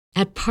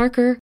At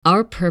Parker,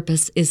 our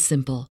purpose is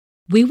simple.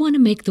 We want to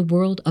make the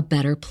world a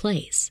better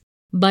place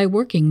by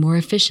working more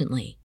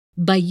efficiently,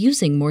 by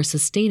using more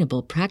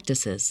sustainable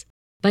practices,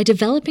 by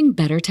developing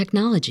better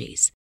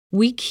technologies.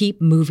 We keep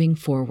moving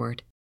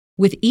forward.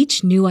 With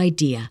each new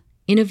idea,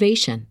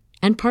 innovation,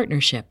 and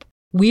partnership,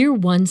 we're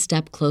one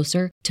step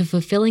closer to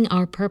fulfilling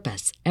our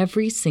purpose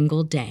every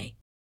single day.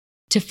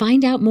 To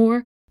find out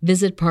more,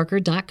 visit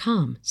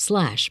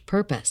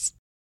parker.com/purpose.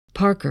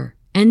 Parker,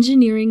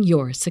 engineering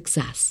your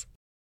success.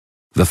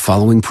 The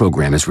following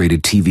program is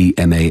rated TV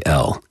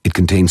MAL. It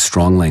contains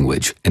strong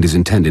language and is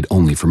intended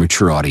only for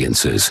mature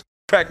audiences.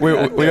 We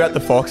were at the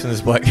Fox and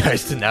this bloke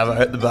goes to Navo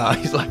at the bar.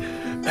 He's like,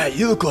 "Hey,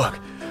 you look like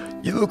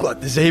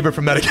the zebra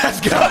from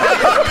Madagascar." This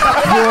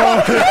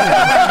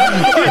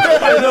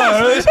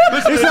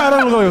I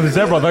don't look like the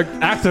zebra, the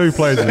actor who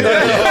plays it.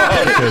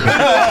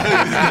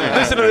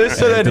 Listen to this.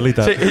 So then Delete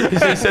that.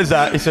 he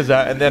says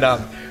that, and then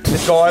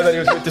this guy that he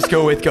was with to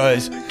school with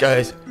goes,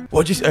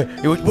 what'd you say?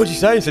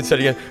 He said, say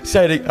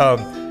it again.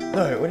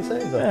 No, what did he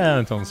say? He's like,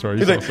 Yeah, tell the story.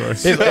 he's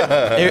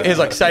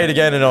like, say it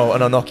again and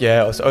I'll knock you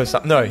out or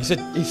something. No, he said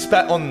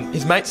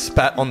his mate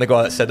spat on the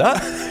guy that said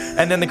that,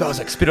 and then the guy was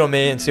like, spit on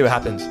me and see what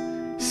happens.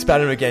 Spat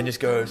him again, just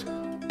goes,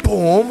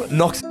 boom,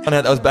 knocks on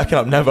out that was backing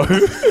up Navo.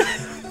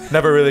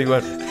 Never really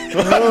went.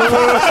 Bro,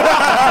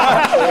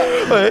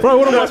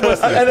 what am I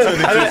supposed to do?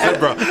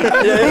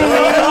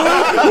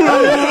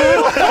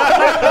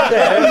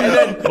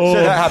 So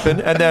that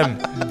happened, and then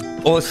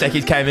all the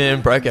seckies came in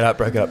and broke it up.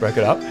 And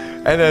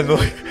then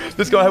like,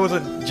 this guy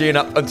wasn't G'ing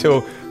up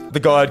until the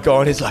guy had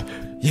gone. He's like,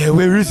 yeah,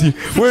 where is he?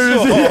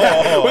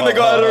 When the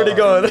guy had already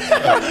gone.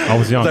 I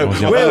was young. Where was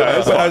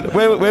that?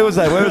 Where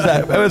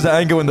was that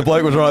angle when the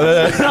bloke was right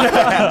there?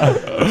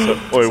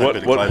 Oi,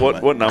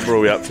 what number are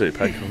we up to,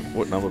 Pac?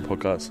 What number of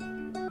podcasts?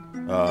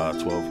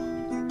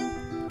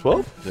 12.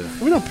 12? Yeah.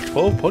 We've done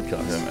 12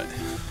 podcasts. Yeah, mate.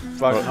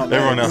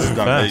 Everyone else has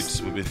done Fast.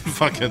 heaps. We've been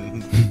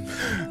fucking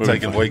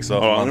taking weeks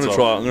off. All right, I'm months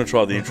going to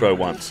try the intro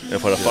once.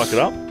 If I fuck it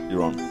up,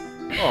 you're on.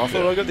 Oh, I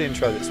thought I got the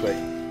intro this week.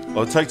 off.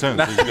 Well, take turns.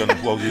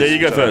 Yeah, you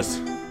go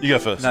first. You go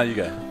first. No, you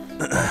go.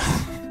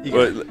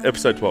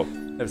 Episode 12.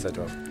 Episode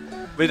 12.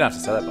 We don't have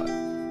to say that, but.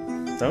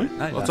 Don't we?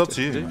 No, you Well, it's don't up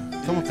to you. do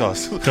mate. Come on,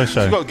 guys. Go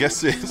show. We've got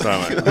guests here.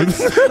 Sorry, mate.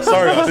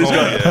 Sorry, guys.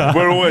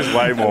 We're always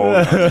way more.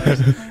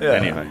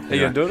 Anyway. Are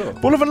you going to do it or?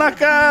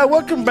 Bulavanaka,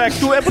 welcome back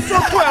to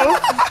episode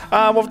 12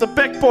 of the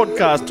Peck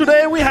Podcast.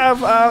 Today we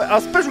have our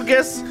special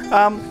guest,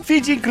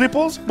 Fijian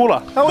Cripples,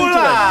 Bula. How are you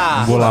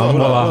today?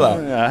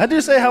 Bula. Yeah, how do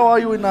you say how are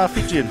you in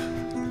Fijian?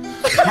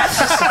 Fake.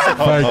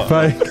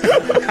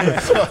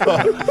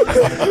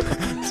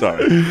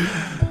 Sorry.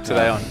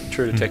 Today on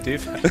True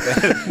Detective. Did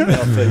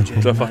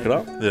I fuck it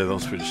up? Yeah, that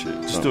was pretty shit.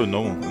 Just do it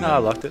normal. No, I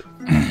liked it.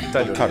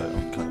 Don't do it. Cut again.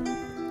 it. Cut it.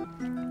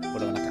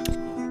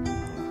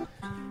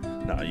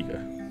 No, you go.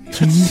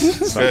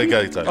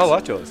 Go, Toast. I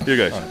liked yours. You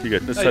go. You go.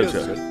 Let's No, take yours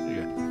is it. good. You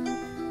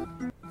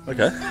go.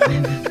 Okay.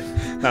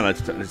 No,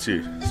 it's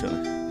you.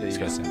 Certainly. Yeah, you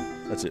go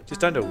soon. That's it. Just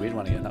don't do a weird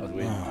one again. That was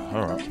weird.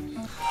 All right.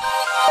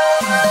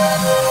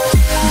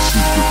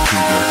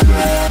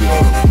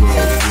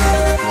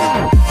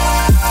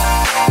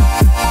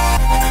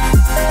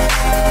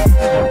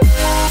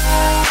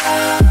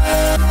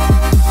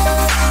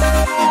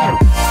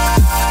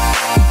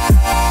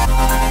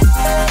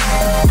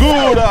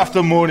 Good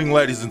afternoon,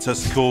 ladies and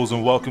testicles,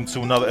 and welcome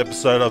to another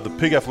episode of the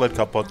Pig Athletic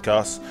Cup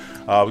podcast.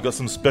 We've got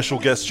some special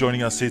guests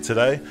joining us here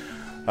today.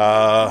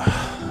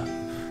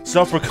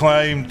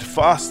 Self-proclaimed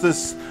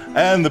fastest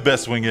and the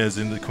best wingers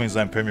in the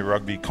Queensland Premier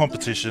Rugby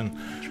competition.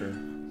 True.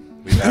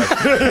 We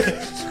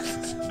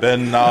have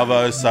Ben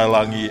Navo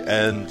Sailangi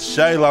and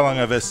Shay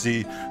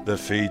Lalangavesi, the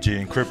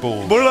Fijian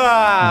Cripples.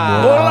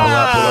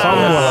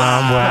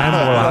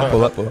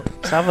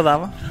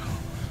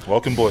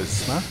 Welcome,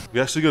 boys.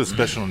 We actually got a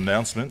special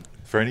announcement.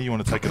 Franny, you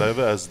want to take it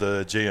over as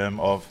the GM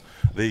of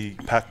the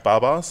Pack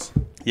Barbars?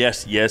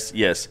 Yes.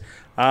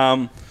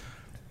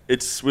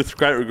 It's with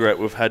great regret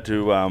we've had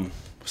to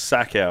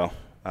sack our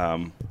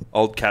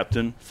old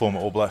captain, Former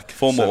All Black.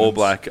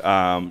 Yopu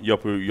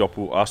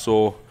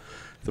Aso,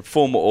 the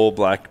former All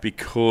Black,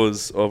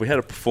 because we had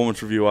a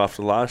performance review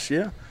after last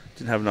year.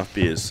 Didn't have enough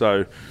beers.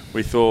 So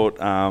we thought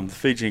the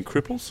Fijian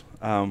Cripples,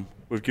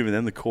 we've given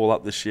them the call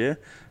up this year.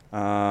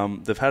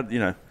 They've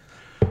had,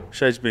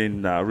 Shay's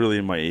been really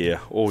in my ear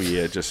all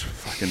year, just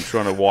fucking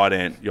trying to white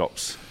ant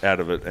Yops out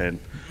of it. And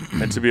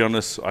to be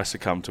honest, I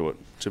succumbed to it,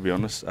 to be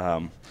honest.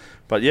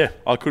 But yeah,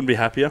 I couldn't be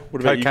happier.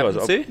 What about you guys?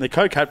 The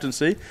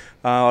co-captaincy.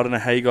 I don't know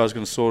how you guys are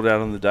going to sort it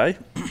out on the day.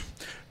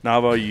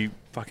 Navo, you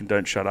fucking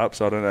don't shut up,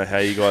 so I don't know how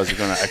you guys are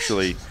going to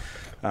actually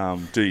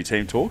do your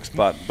team talks.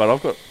 But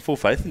I've got full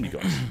faith in you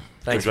guys.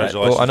 Thanks, mate.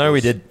 Well, I know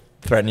we did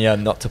threaten you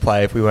not to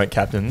play if we weren't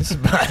captains,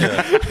 but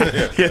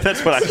Yeah,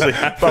 that's what actually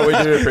happened. but we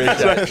do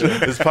appreciate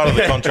it. It's part of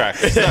the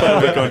contract.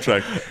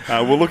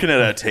 We're looking at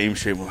our team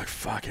sheet and we're like,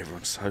 fuck,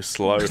 everyone's so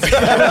slow. As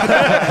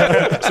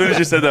soon as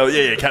you said that,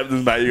 yeah,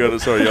 captains, mate, you got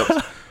it. Sorry,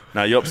 Yops.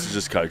 No, Yops is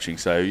just coaching,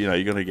 so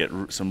you're going to get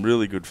some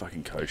really good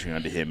fucking coaching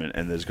under him,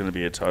 and there's going to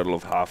be a total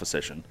of half a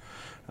session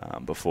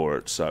before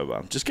it.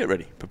 So just get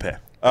ready,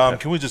 prepare.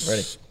 Can we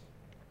just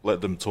let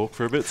them talk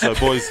for a bit? So,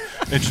 boys,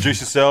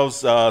 introduce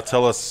yourselves.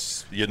 Tell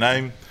us your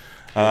name.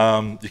 You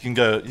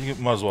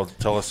might as well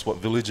tell us what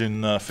village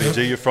in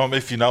Fiji you're from,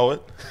 if you know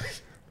it.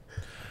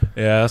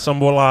 Yeah,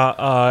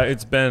 Sambola,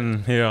 it's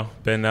Ben here,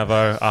 Ben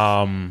Navo.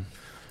 Did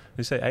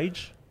you say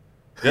age?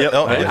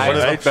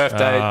 Age,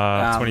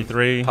 birthday,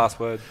 23.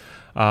 password.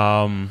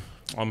 I'm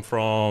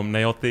from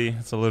Naothi.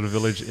 It's a little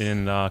village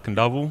in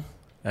Kandavu.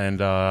 And,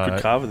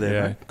 Good cover there,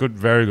 yeah, mate.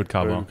 very good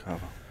cover. Very good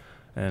cover.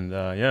 And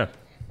yeah.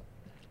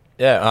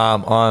 Yeah,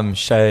 I'm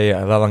Shay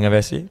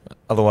Lalangavesi,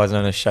 otherwise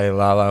known as Shay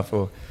Lala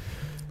for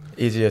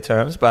easier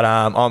terms. But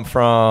I'm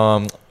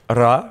from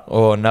Ra,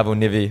 or Navu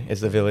Nivi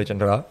is the village in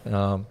Ra.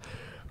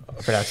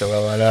 I pronounce it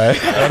well, I know.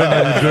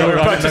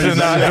 Practicing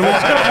that.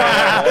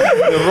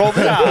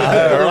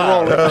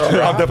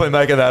 I'm definitely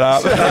making that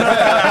up.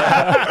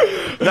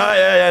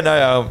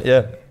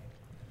 Yeah.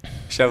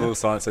 Shovel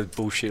sign says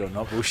bullshit or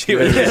not bullshit.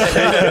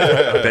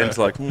 Ben's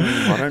like,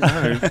 I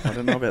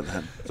don't know about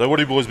that. So what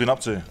have you boys been up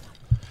to?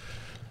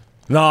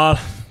 Nah,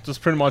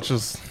 just pretty much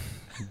just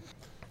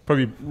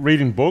probably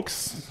reading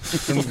books.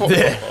 Nah,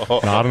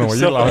 I don't know what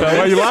you like.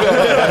 Why you like?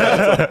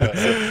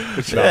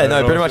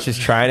 Pretty much just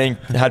training.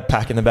 Had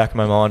pack in the back of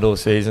my mind all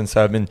season,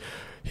 so I've been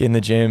hitting the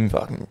gym.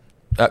 Fucking,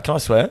 can I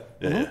swear?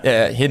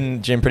 Yeah, hitting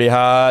the gym pretty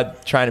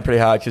hard, training pretty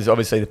hard because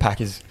obviously the pack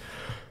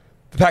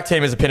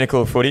team is the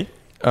pinnacle of footy.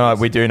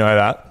 We do know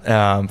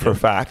that for a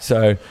fact.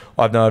 So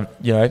I've known,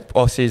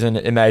 off season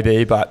it may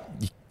be, but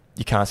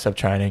you can't stop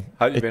training.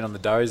 Hope you've been on the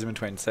doze in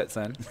between sets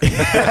then.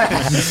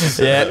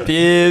 Yeah,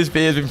 beers.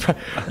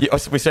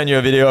 We send you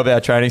a video of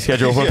our training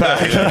schedule for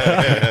pack.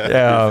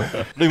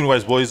 Yeah.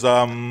 Anyways, boys,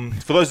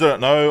 for those that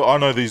don't know, I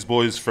know these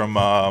boys from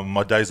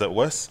my days at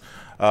West.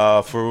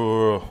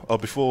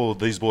 Before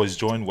these boys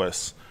joined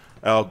West,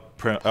 our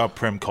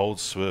Prem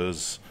Colts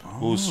was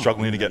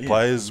struggling to get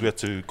players. We had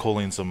to call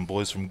in some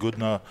boys from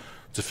Goodna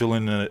to fill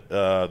in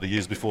the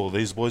years before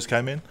these boys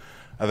came in.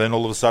 And then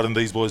all of a sudden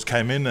these boys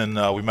came in and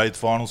we made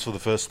finals for the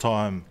first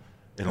time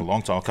in a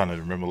long time. I can't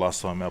even remember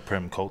last time our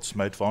Prem Colts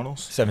made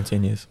finals.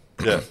 17 years.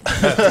 Yeah.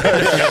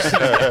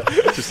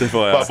 Just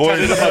FYI. But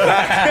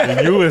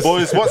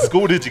boys, what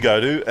school did you go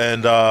to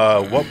and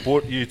what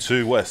brought you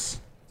to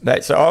West?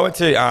 Mate, so I went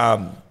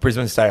to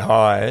Brisbane State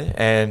High,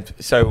 and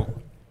so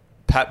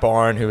Pat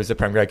Byron, who was the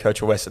Prem grade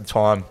coach at West at the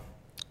time,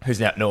 who's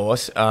now at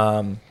Norse,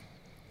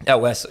 at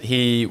West,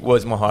 he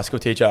was my high school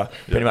teacher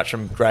pretty much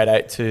from grade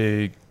 8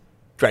 to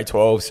grade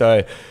 12.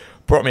 So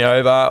brought me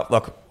over.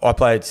 Like, I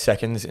played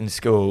seconds in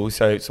school,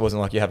 so it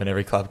wasn't like you having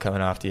every club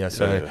coming after you.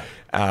 So,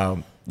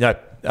 Nug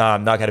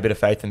had a bit of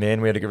faith in me,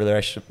 and we had a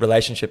good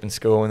relationship in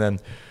school. And then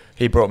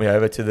he brought me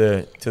over to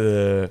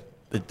the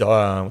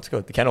what's it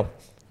called, the kennel.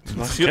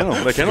 Nice kennel.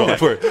 The kennel. I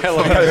was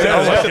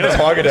at the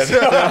Tiger Den.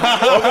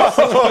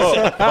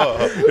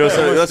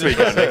 That's where you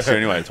go next year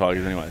anyway,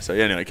 Tigers anyway. So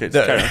yeah, anyway, kids,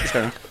 carry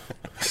on.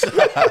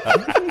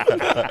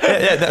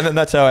 And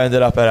that's how I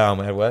ended up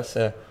at West.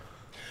 Yeah,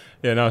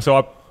 no. So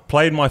I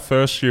played my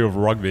first year of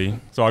rugby.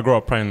 So I grew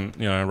up playing,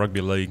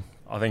 rugby league.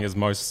 I think as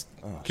most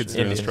kids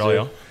do in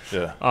Australia.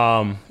 Yeah.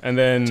 And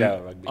then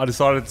I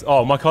decided.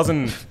 My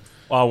cousin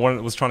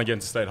was trying to get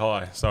into State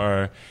High,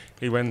 so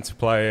he went to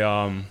play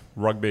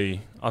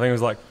rugby. I think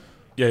it was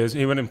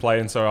he went and played,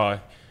 and so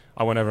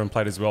I went over and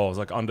played as well. It was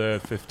like under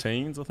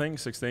 15s, I think,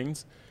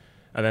 16s,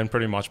 and then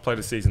pretty much played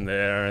a season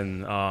there.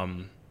 And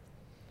at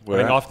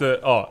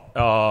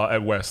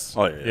West.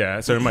 Oh yeah.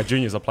 Yeah. So in my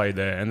juniors, I played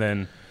there, and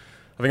then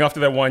I think after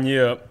that 1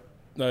 year,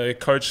 the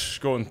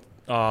coach got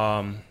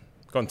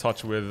in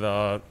touch with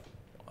I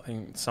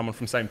think someone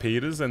from St.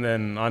 Peter's, and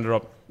then I ended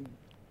up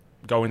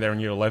going there in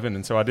year 11.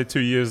 And so I did 2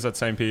 years at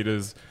St.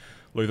 Peter's,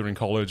 Lutheran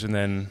College, and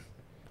then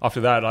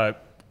after that I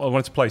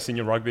wanted to play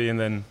senior rugby, and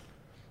then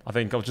I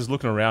think I was just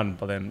looking around,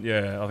 but then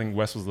I think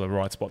West was the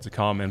right spot to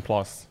come, and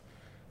plus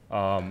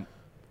I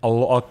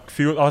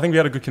think we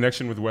had a good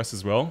connection with West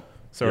as well.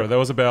 So there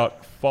was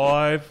about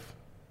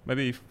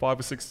maybe 5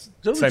 or 6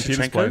 St.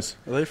 Peter's players.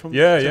 Are they from?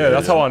 Yeah,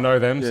 that's how I know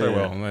them so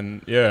well. And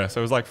then so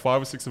it was like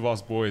 5 or 6 of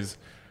us boys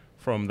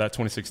from that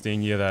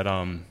 2016 year that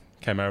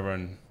came over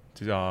and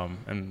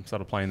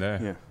started playing there.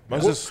 Yeah.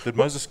 Did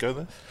Moses go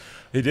there?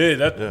 He did.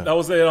 That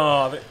was their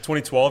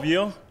 2012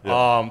 year.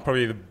 Yeah.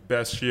 Probably the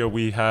best year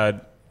we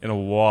had in a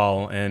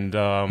while. And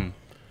I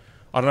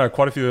don't know,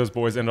 quite a few of those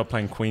boys ended up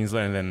playing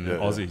Queensland and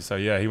Aussie. So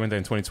he went there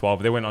in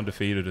 2012. They went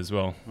undefeated as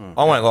well.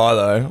 I won't lie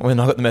though,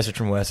 when I got the message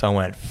from West, I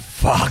went,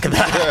 fuck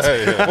that.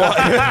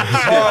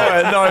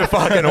 I went, no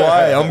fucking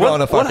way. I'm going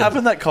to fucking... What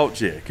happened that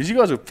culture? Because you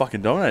guys were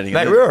fucking dominating.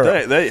 Mate, we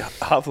were... They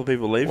half the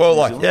people leave.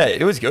 Well,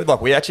 it was good. Like,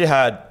 we actually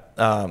had...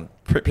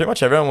 pretty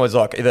much everyone was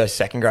like either a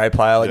second grade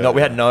player.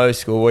 We had no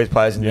schoolboys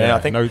players in there. I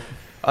think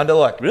under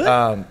really?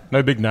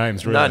 No big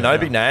names, really. No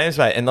big names,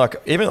 mate. And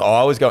even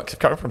I was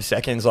coming from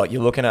seconds. Like,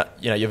 you're looking at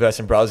your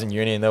Verson brothers in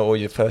uni, and they're all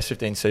your first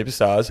 15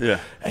 superstars. Yeah.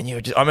 And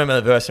I remember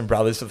the Verson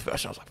brothers for the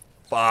first time. I was like,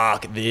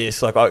 fuck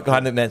this. Like, I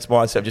had the immense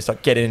mindset of just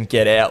like get in,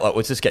 get out. Like,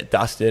 let's just get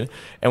dusted.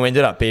 And we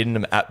ended up beating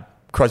them at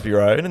Crosby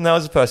Road, and that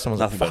was the first time I was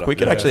Nothing like, fuck, better. we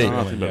could Yeah, actually...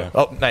 nothing better.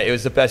 Oh, mate, it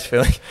was the best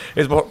feeling.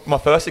 It was my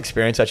first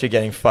experience actually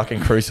getting fucking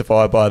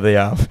crucified by the...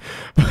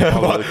 By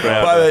the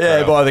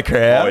crowd. by the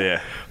crowd. Oh,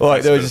 yeah.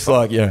 Like, they were just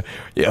like, yeah,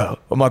 well,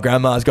 my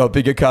grandma's got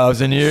bigger calves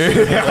than you.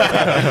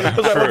 I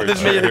was like, True, look at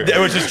this true. me. It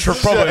was just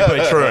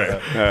probably true.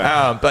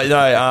 But, you know,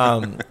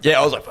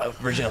 I was like,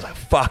 originally I was like,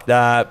 fuck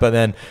that. But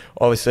then,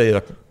 obviously,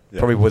 like,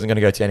 probably wasn't going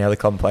to go to any other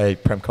club and play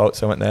Prem Colt,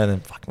 so I went there and then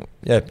fucking,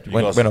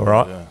 went all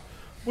right. Yeah.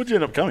 Would you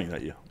end up coming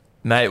that year?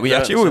 Mate, we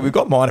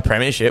got minor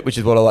premiership, which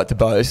is what I like to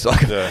boast.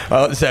 Like, Yeah.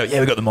 I like to say,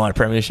 we got the minor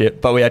premiership,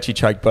 but we actually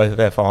choked both of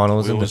our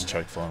finals. We and always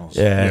choke finals.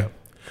 yeah.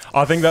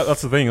 I think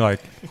that's the thing.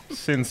 Like,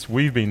 since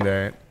we've been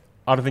there,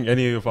 I don't think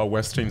any of our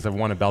West teams have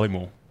won a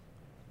Ballymore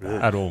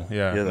at all.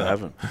 Yeah, Yeah, they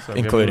haven't. So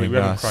Including we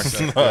haven't us.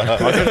 cracked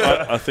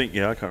that. I think, I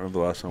can't remember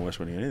the last time West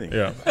winning anything.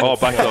 Yeah. Oh,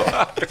 back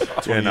up.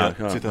 Yeah, no,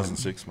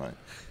 2006, mate.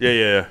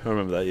 Yeah, I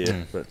remember that,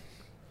 yeah. But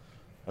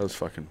that was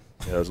fucking,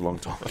 that was a long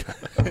time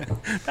ago.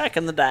 Back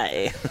in the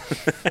day.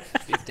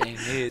 15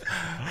 years.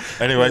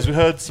 Anyways, we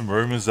heard some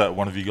rumours that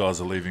one of you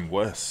guys are leaving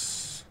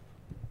West.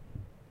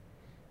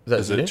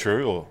 Is it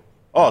true or?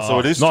 Oh, so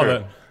it is not true.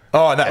 that-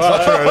 Oh, no, it's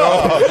not true at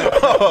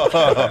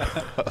all.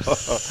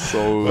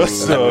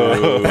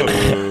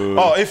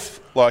 Oh, if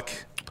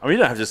like I mean, you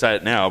don't have to say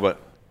it now, but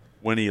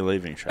when are you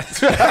leaving, Shane?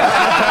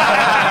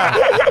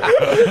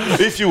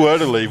 if you were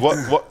to leave, what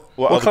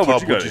other club club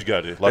would you would go you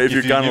go to? to? Like If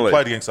you're you gonna leave.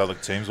 played against other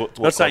teams, what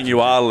Not saying clubs you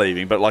would are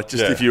leaving, but like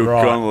just Yeah. if you were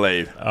Right. going to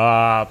leave.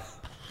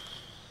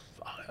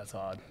 That's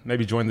hard.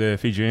 Maybe join the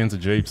Fijians or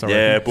Jeeps. I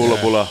Yeah, reckon.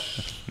 Bulla.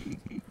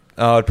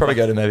 Oh, I'd probably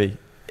go to maybe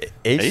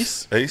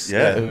East. East?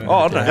 Yeah. Yeah. Oh,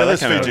 I don't know Yeah, how that there's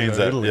came out. Fijians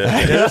at. Italy.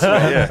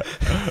 Yeah.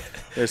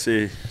 Yeah,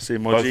 see Both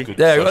Moji. good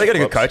Yeah, we've got a good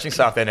clubs. coaching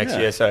staff there next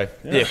year, so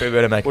if we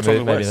were to make What's a on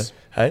move, the maybe. West?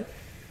 Hey?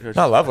 No,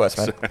 I love West,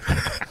 mate.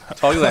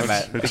 Tigerland,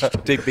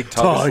 mate. Big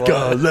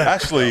Tiger.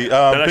 Actually,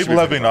 actually people be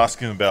have been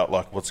asking about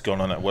like what's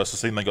going on at West. I've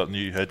seen they got a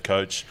new head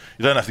coach.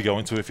 You don't have to go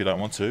into it if you don't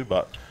want to,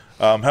 but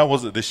how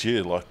was it this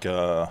year? Like,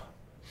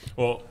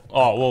 Well,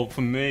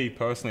 for me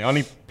personally, I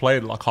only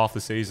played like half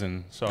the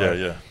season. So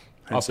yeah.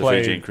 Hence the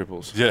played- Fijian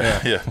Cripples.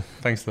 Yeah.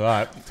 thanks to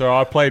that. So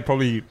I played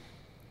probably a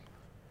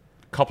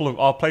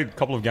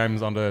couple of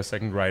games under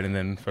second grade and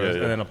then first,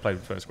 Yeah. and then I played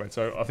first grade.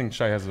 So I think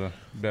Shay has a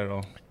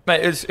better.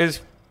 Mate,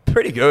 it's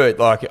pretty good.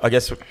 Like, I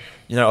guess,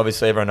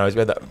 obviously everyone knows we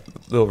had that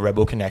little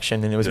rebel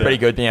connection, and it was pretty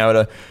good being able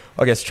to,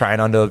 I guess, train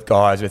under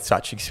guys with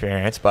such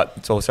experience, but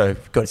it's also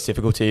got its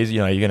difficulties.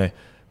 You're going to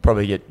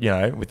probably get,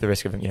 with the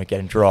risk of,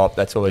 getting dropped,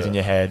 that's always in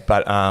your head.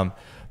 But,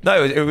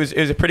 no, it was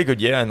a pretty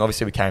good year, and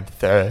obviously we came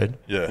third.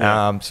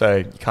 Yeah. So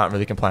you can't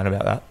really complain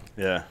about that.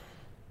 Yeah.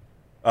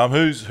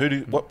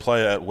 What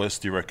player at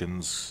West do you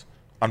reckon's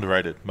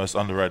underrated? Most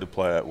underrated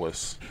player at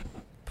West?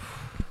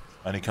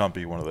 And he can't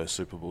be one of those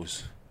Super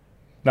Boys.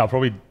 No,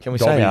 probably. Can we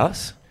Dobby. say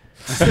us?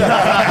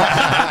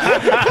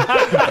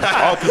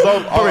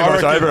 Probably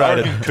most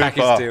overrated.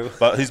 Package deal. Cooper,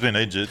 but he's been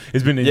injured.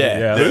 He's been injured. Yeah.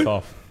 Yeah, Who? that's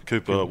tough.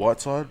 Cooper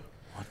Whiteside,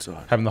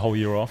 Having the whole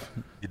year off.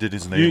 he did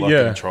his knee like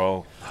Yeah. in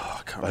trial.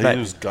 But Mate. he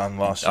was gun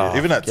last year. Oh,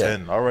 Even at yeah.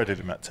 10, I rated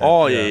him at 10.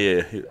 Oh,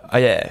 yeah. Oh,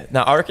 yeah.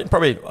 No, I reckon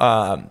probably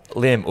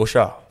Liam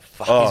Usher.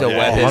 Fuck, he's a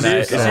weapon. is he- mate.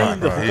 is he in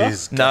the hooker?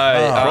 He's No,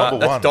 Robert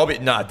that's won. Dobby.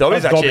 No,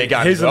 Dobby's That's actually Dobby. a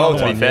gun He's as well, another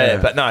to be one, fair.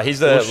 yeah. But no, he's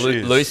the Bush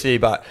is. Lucy.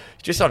 But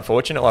just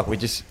unfortunate. Like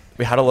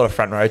we had a lot of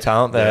front row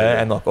talent there,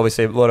 and like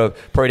obviously a lot of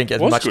probably didn't get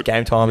as Was much good.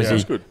 game time Yeah, as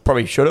was he good.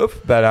 probably should have.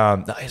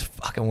 But no, he's a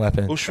fucking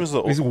weapon. Bush was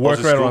the He's a was work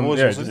it rate on. Schoolboys,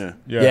 Yeah, was it? just-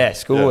 Yeah,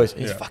 schoolboys.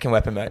 He's Yeah. a fucking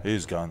weapon, mate.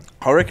 He's gun.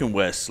 I reckon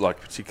West, like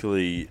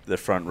particularly the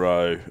front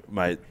row,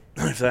 mate,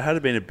 if they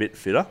had been a bit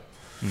fitter,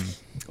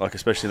 like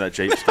especially in that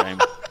Jeeps game.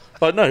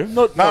 But no,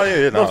 not No,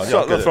 yeah, no, not, yeah, I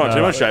not get it. throwing too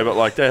No. much shade, but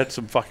like they had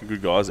some fucking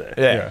good guys there.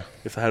 Yeah. Yeah.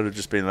 If they had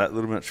just been that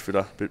little much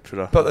fitter, bit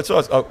fitter. But that's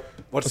what I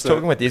was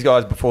talking with these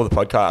guys before the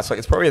podcast. Like,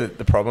 it's probably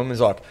the problem is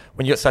like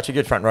when you got such a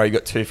good front row, you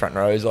got two front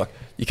rows. Like,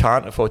 you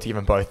can't afford to give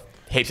them both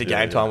heaps of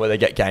game time where they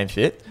get game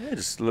fit. Yeah,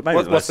 just maybe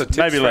What's less, the tips,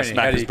 maybe less Franny?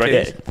 How do Macca's you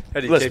breakfast. keep- how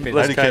do you Less- keep in-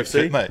 less How do you keep KFC.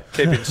 fit, mate?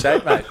 Keep in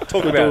shape, mate.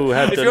 Talk about Ooh, it.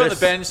 had If the you're on the less-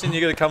 bench and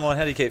you got to come on,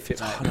 how do you keep fit,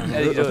 mate? How do you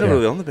I do was it? never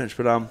really on the bench,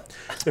 but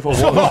if I was,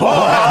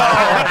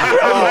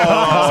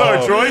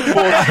 sorry, Troy.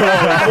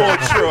 Poor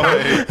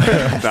Troy.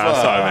 No,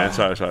 sorry, man.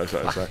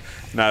 Sorry.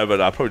 No,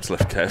 but I probably just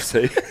left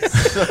KFC.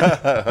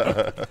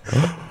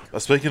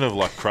 Speaking of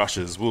like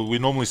crushes, we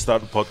normally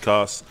start the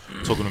podcast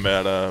talking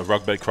about a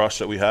rugby crush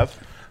that we have.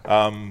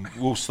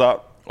 We'll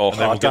start. Oh, and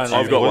then we'll don't get to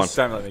I've you got boys.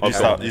 one. Don't let me You go.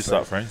 start. You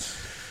start, friends.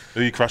 Who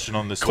are you crushing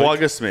on this week?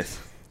 Quagga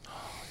Smith.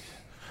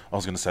 I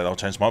was going to say that'll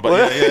change mine, but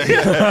yeah.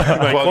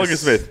 Mate, Quagga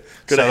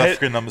Smith. Got a South head-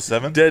 African number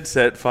 7. Dead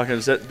set,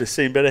 fucking set.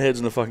 Seen better heads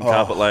on the fucking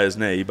carpet layer's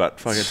knee, but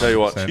fucking tell you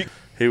what, 100%.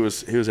 he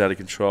was out of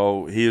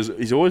control.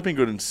 He's always been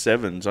good in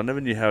 7s. I never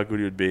knew how good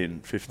he would be in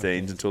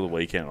 15s until the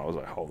weekend. I was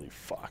like, holy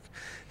fuck.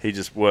 He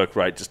just work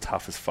rate, just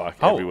tough as fuck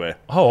everywhere.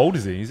 How old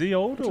is he? Is he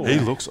old? Or? He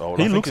looks old.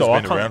 He I think looks he's old.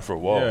 I been can't- around for a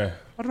while. Yeah.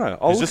 I don't know.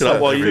 I'll He's look just it up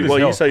had while every-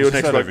 you say your He's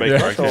next just had rugby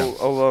every coach. break,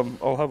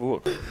 I'll have a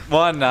look.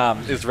 Mine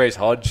is Reece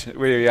Hodge.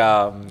 We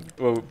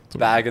were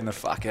bagging the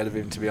fuck out of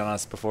him, to be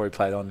honest, before he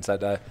played on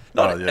Saturday.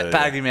 Not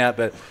bagging him out,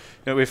 but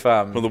with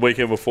On the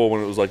weekend before,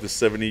 when it was like the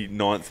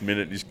 79th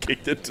minute, he just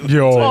kicked it. To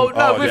Yo.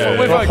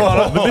 with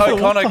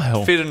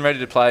O'Connor fit and ready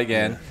to play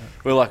again.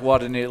 We're like, why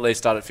didn't he at least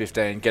start at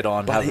 15, get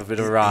on, have a bit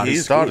of a run? He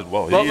started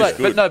well. Well, He is but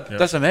good. no,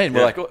 that's what I mean.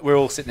 We're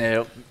all sitting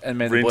there, and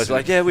me and the boys are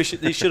like, Rinsing.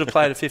 he should have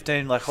played at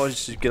 15. Like, Hodge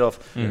should get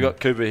off. We've got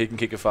Cooper, he can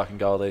kick a fucking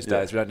goal these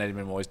days. We don't need him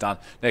anymore. He's done.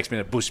 Next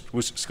minute, Bush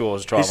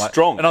scores a try. He's mate.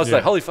 strong. And I was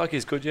like, holy fuck,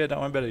 he's good. Yeah, don't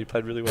worry about it. He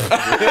played really well.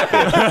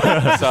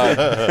 So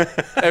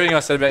everything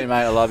I said about you,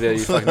 mate, I love you. You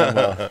fucking done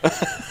well.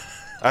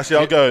 Actually,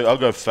 I'll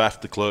go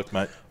Faf the Clerk,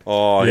 mate.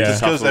 Oh, Yeah.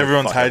 Just because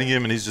everyone's hating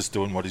him and he's just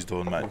doing what he's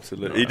doing, mate.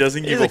 Absolutely. He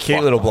doesn't He's give a a cute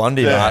fuck. little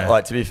blondie, Yeah. mate.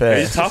 Like, to be fair.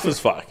 He's tough as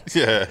fuck.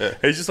 Yeah.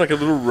 He's just like a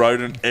little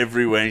rodent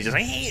everywhere. He's just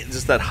like,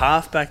 just that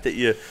halfback that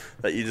you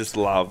just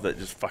love, that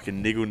just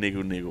fucking niggle.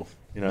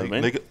 You know what I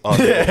mean? Nigga,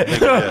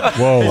 yeah.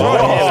 Whoa.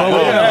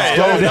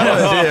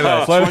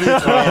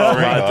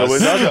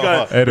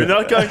 We're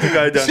not going to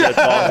go down that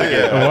path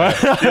again.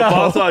 The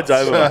apartheid's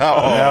over. mate.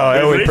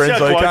 Elwood We've reached our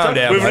Prinsley, calm quota.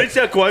 down, We've mate. reached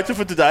our quota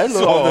for today.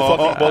 Look on the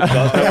fucking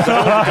podcast.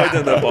 Don't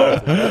go down that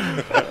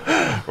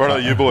path. What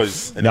about you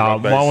boys? Any Nah,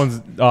 rugby's? my one's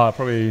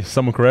probably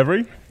Samuel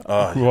Karevi.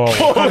 Oh, Whoa.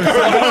 Whoa,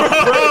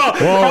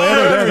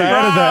 edit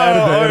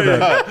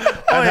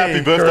that. and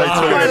happy birthday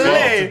to him as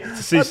well.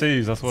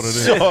 CCs, that's what it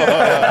is.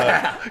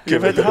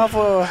 Give it half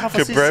a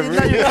Cabrevi.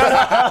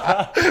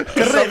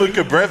 Samu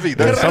Cabrevi.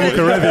 That's Samuel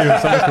Karevi,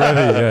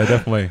 yeah,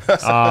 definitely. Hey,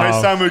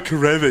 Samu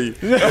Karevi.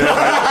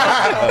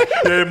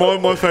 Yeah,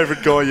 my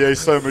favourite guy, yeah,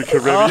 Samu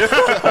Karevi.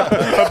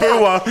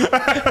 Abua.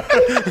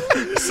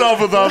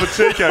 Salvador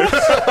Chico.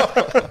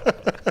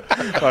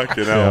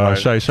 Fucking hell, Yeah, mate.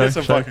 Shay. Get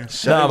some fucking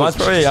No, mine's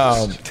probably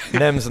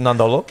Nems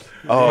Nandolo.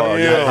 Oh,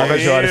 yeah. I'm not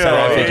sure how to say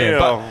that. Yeah. Fijian,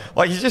 but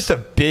like he's just a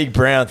big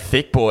brown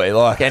thick boy,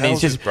 like, and he's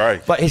How's his just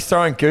break? like he's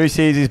throwing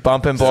goosies, he's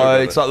bumping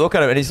blokes. Like, look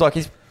at him, and he's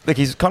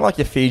kind of like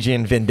your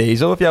Fijian Vin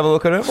Diesel if you have a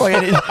look at him. Like,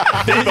 and he's,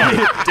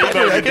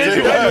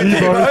 Debo.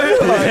 you know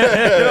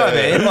what I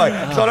mean? Like,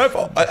 so I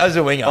know as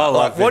a winger, love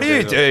like, what do Vin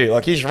you Diesel. do?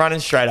 Like, he's running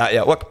straight at you.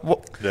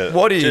 Yeah.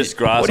 What do you Just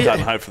grass what do cut you,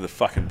 and hope for the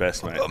fucking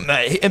best, mate.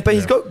 mate? But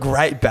he's got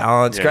great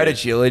balance, Yeah, great yeah.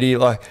 agility.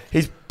 Like,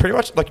 he's pretty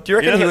much like. Do you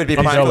reckon You know he would be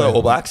that- playing for the Absolutely.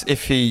 All Blacks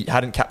if he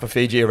hadn't capped for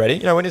Fiji already?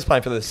 You know, when he was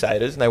playing for the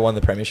Satyrs and they won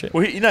the premiership.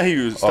 Well, he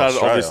started Australia.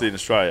 obviously in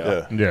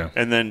Australia. Yeah. Yeah.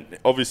 And then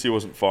obviously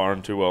wasn't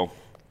firing too well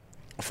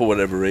for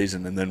whatever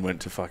reason, and then went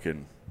to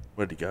fucking,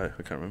 where'd he go?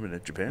 I can't remember.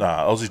 Japan?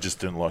 Nah, Aussie just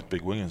didn't like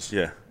big wingers.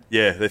 Yeah.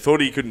 Yeah, they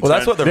thought he couldn't Well,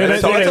 that's what the Yeah,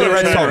 Reds they- told, yeah,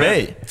 that's what the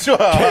they- Reds told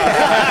me.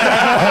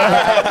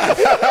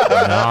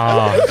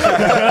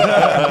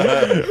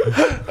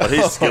 But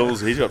his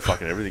skills, he's got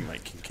fucking everything,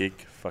 mate. Can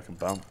kick, fucking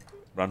bump,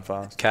 run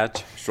fast,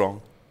 Catch.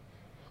 strong,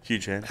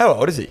 huge hand. How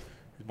old is he?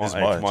 He's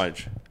My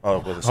age. Oh,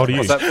 well, How old are you?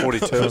 Was that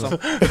 42 or something?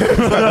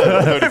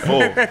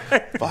 34.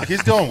 Fuck,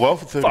 he's going well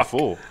for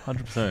 34.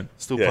 100%.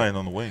 Still Yeah. playing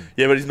on the wing.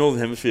 Yeah, but his Northern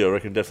Hemisphere, I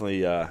reckon,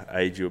 definitely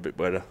age you a bit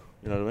better.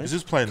 You know what I mean? He's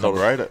just playing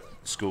number 8 at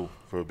school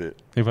for a bit.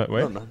 Wait.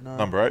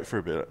 Number 8 for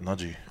a bit at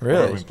Nudgy.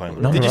 Really? I've been playing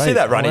with Number Did you see eight.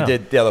 that run Wow. he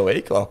did the other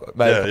week? Like,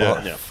 mate,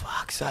 Yeah. Yeah.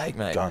 Fuck's sake,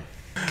 mate. Done.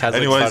 Kazakh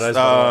Anyways, photos,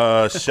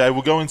 by the way. Shay,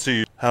 we'll go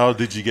into how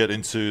did you get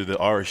into the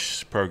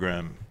Irish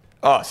program?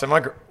 Oh, so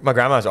my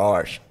grandma's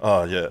Irish.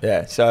 Oh, yeah.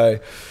 Yeah, so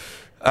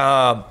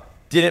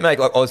didn't make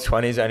like Oz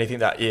 20s or anything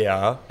that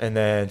year, and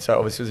then so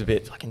obviously was a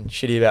bit fucking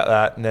shitty about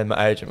that. And then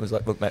my agent was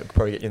like, "Look, mate, we'll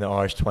probably get you in the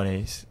Irish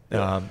 20s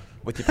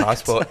with your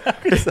passport."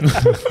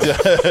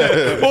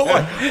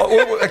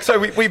 So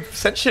we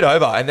sent shit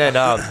over, and then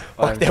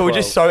like, they were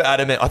just so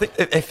adamant. I think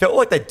it felt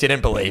like they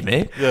didn't believe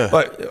me. Yeah.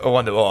 Like, I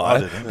wonder why. I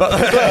didn't. But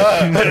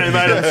Hey, mate,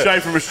 I'm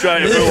straight from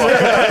Australia.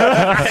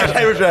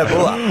 They were trying to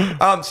pull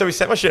up. So we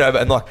sent my shit over,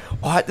 and like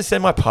I had to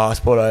send my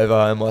passport over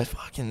and like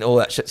fucking all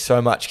that shit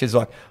so much because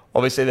like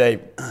obviously they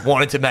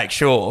wanted to make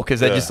sure because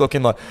they're Yeah. just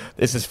looking like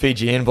this is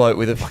Fijian bloke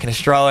with a fucking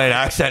Australian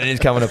accent and he's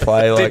coming to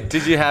play. Like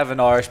Did you have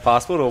an Irish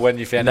passport, or when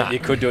you found Nah. out you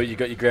could do it, you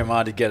got your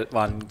grandma to get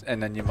one,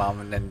 and then your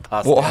mum, and then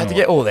pass well, it I had to on?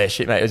 get all their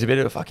shit, mate. It was a bit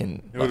of a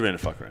fucking It would have been a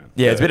fuck around.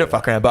 yeah, it's a bit of a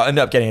fuck around, but I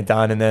ended up getting it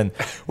done, and then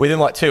within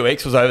like 2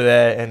 weeks was over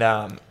there and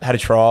had a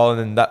trial, and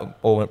then that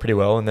all went pretty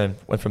well, and then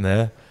went from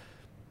there.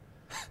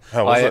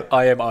 How was it?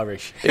 I am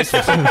Irish.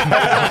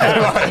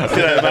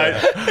 G'day,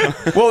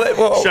 mate.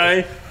 Well,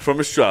 Shay from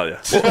Australia.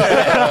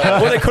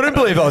 well, they couldn't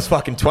believe I was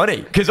fucking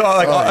 20 because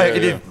I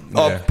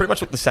Yeah. pretty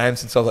much looked the same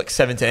since I was like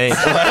 17.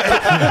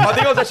 I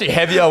think I was actually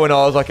heavier when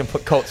I was like in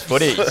Colts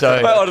footy. So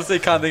I honestly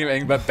can't think of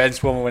anything but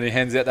bench warmer when he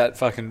hands out that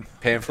fucking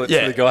pamphlet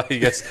Yeah. to the guy. He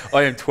gets,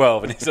 I am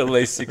 12, and he's at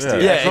least 60.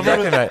 yeah, So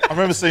exactly, mate. I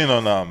remember seeing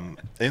on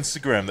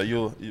Instagram that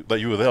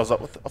you were there. I was like,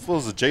 what the, I thought it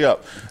was a G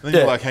up. And then you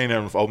Yeah. were like hanging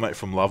out with old mate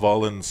from Love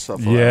Island and stuff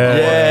like Yeah.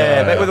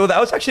 that. Yeah, mate, well, that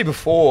was actually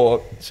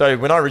before. So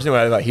when I originally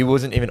went over, he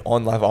wasn't even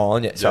on Love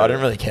Island yet, so Yeah. I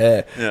didn't really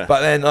care. Yeah.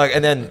 But then,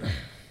 and then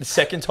the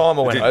second time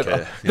I went didn't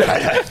over,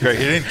 care. Great,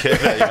 he didn't care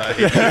about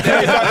you, mate.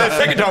 the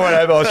second time I went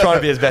over, I was trying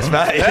to be his best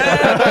mate.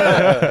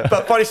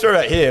 But funny story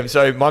about him.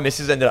 So my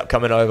missus ended up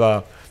coming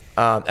over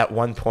at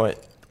one point.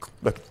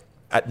 Look,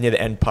 near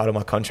the end part of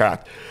my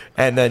contract.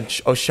 And then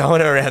I was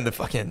showing her around the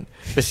fucking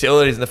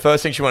facilities, and the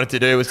first thing she wanted to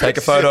do was take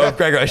a photo of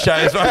Greg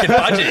O'Shea's fucking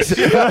budgies.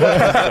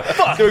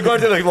 So we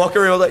got into the locker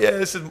room. I was like, yeah,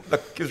 this is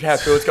how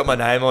cool. It's got my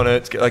name on it.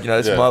 It's got, like,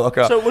 this is my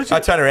locker. So I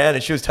turned around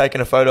and she was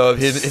taking a photo of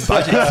his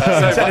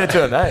budgies. Sending it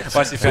to her mates.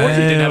 Once you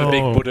found you didn't have a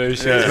big budu,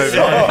 she was moving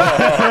on.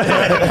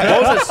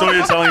 What was that story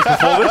you're telling us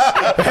before this?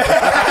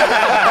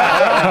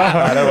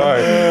 Don't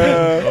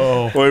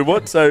worry. Wait,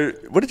 what? So,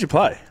 what did you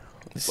play?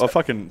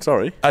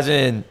 Sorry. As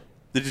in...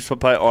 Did you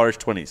play Irish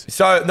 20s?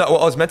 So, no, well,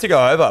 I was meant to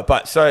go over,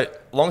 but so,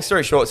 long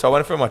story short, so I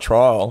went for my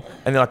trial,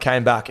 and then I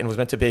came back and was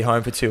meant to be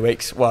home for 2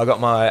 weeks while I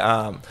got my,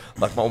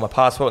 all my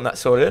passport and that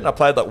sorted, and I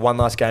played, like, one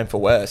last game for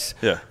West.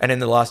 Yeah. And in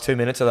the last 2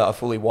 minutes of that, I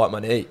fully wiped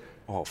my knee.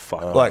 Oh,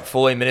 fuck. Like,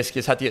 fully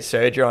meniscus, had to get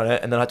surgery on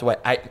it, and then I had to wait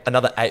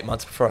another 8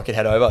 months before I could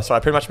head over. So I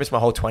pretty much missed my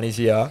whole 20s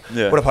year.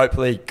 Yeah. Would have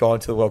hopefully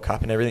gone to the World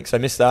Cup and everything. So I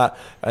missed that.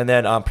 And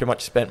then pretty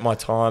much spent my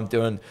time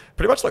doing,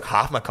 pretty much like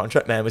half my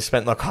contract, man, was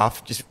spent like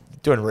half just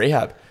doing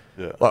rehab.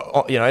 Yeah. Like,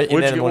 you know.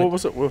 What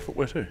was it?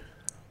 Where to?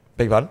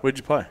 Big pardon? Where'd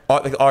you play?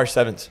 The Irish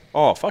Sevens.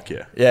 Oh, fuck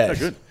yeah. Yeah. Oh,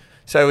 good.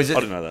 So was it?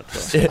 I didn't know that.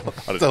 Sorry.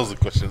 That was a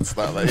question to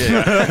start that.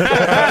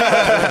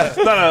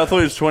 No, I thought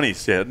it was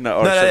 20s. Yeah.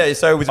 No, yeah.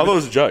 So I thought it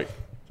was a joke.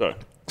 Sorry.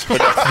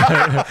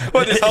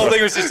 Well, this whole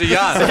thing was just a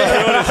yarn.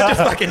 just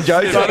fucking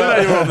joking. I don't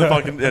know you were on the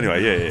fucking...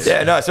 Anyway, yeah.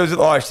 Yeah, no, so it was with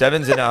the Irish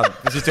Sevens, and I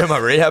was just doing my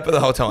rehab for the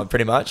whole time,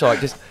 pretty much. Like,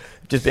 just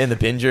being the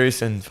bin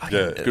juice and fucking...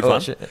 Yeah. Good all fun.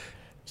 that shit.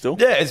 Still?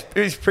 Yeah, it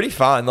was pretty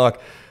fun. Like,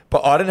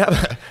 but I didn't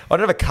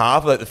have a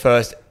car for like the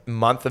first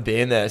month of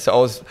being there. So I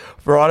was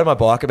riding my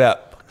bike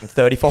about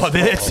 35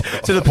 minutes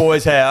to the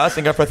boys' house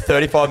and go for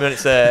 35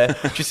 minutes there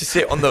just to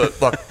sit on the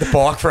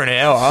bike for an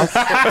hour.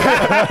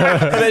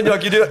 And then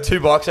like you do like 2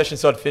 bike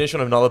sessions, so I'd finish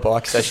on another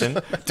bike session.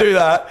 Do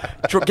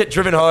that, get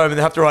driven home, and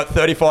then have to ride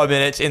 35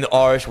 minutes in the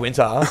Irish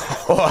winter,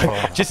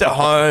 like just at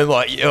home.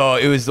 Like,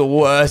 it was the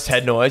worst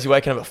head noise. You're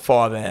waking up at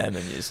 5 a.m.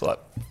 and you're just like,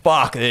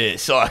 fuck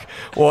this. Like,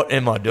 what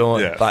am I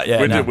doing? Yeah. But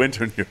yeah,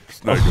 winter and you're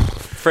no good.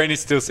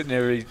 Freeney's still sitting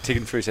there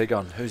ticking through his head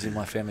going, who's in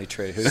my family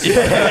tree? Who's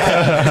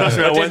Trust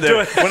me, I went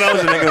there. When I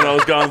was in England, I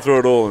was going through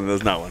it all, and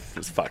there's no one.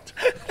 It's fucked.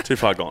 Too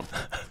far gone.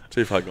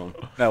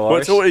 No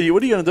Irish. So what are you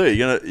going to do?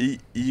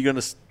 You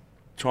going to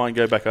try and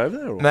go back over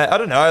there? Or? Mate, I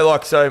don't know.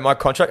 Like, so my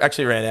contract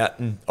actually ran out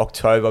in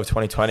October of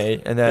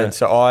 2020, and then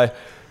so I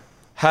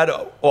had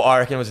what I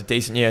reckon was a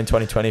decent year in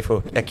 2020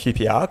 for at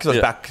QPR because I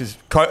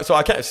was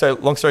back. So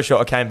long story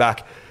short, I came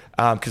back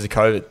because of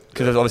COVID,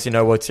 because there's obviously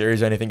no World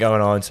Series or anything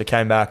going on. So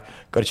came back,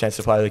 got a chance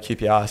to play the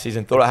QPR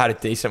season. Thought I had a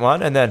decent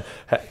one, and then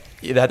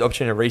either had the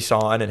opportunity to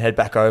re-sign and head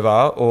back over,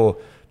 or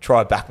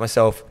try back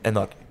myself and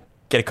like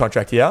get a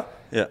contract here.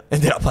 Yeah.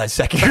 Ended up playing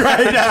second grade.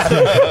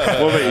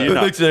 What about you,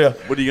 Nubs? Yeah.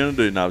 What are you going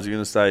to do, Nubs? Are you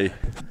going to stay?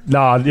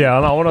 Nah, yeah,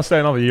 I want to stay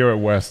another year at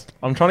West.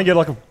 I'm trying to get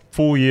like a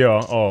full year,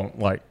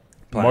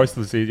 most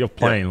of the season of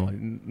playing, like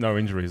no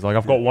injuries. Like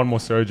I've got one more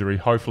surgery.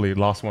 Hopefully,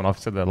 last one. I've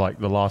said that like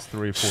the last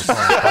 3 or 4 times.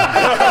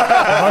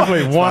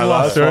 Hopefully, one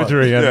last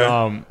surgery, and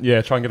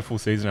try and get a full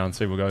season out and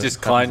see what goes.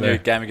 Just clone your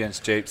game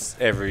against Jeeps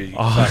every game.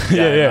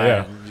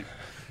 Yeah.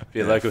 Be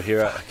a local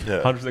hero.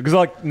 Yeah, 100%. Because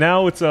like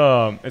now it's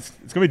gonna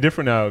be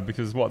different now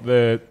because is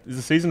the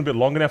season a bit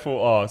longer now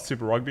for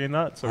Super Rugby and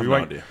that, so we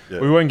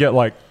won't get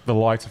like the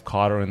likes of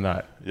Carter and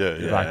that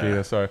back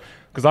either. So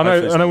because I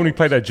know when we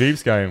played that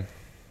Jeeves game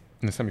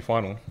in the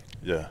semi-final.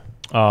 Yeah.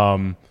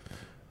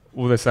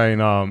 They're saying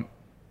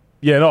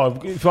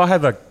if I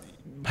had like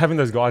having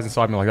those guys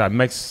inside me like that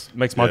makes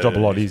my job a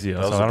lot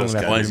easier. So I don't have to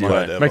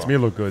do makes me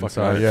look good.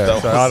 So I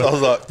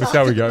was like, that's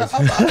how we go.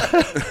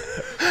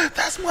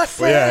 That's my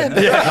friend.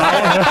 This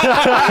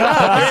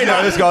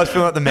guy's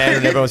feeling like the man,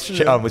 and everyone was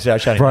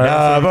shouting, bro.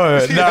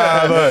 This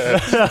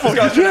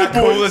guy's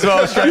cool as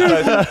well. Straight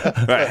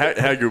Right,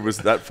 how good was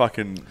that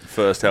fucking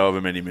first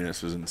however many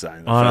minutes was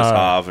insane. The first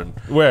half, and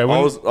I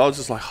was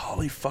just like,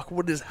 holy fuck,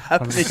 what is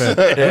happening?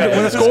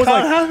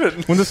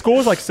 When the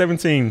score's like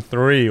 17-3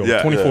 or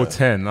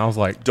 24-10, I was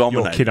like,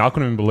 you're kidding. I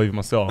couldn't even believe it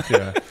myself.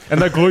 Yeah,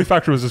 and the glue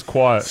factory was just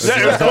quiet. Yeah,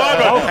 it was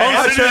quiet.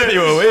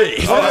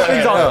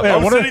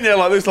 I'm sitting there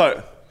like this, like.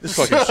 This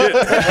fucking shit.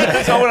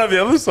 So I went over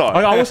the other side.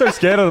 I was so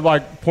scared of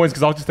like points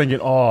because I was just thinking,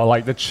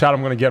 like the chat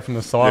I'm going to get from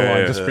the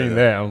sideline being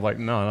there. I was like,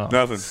 no.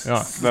 Nothing.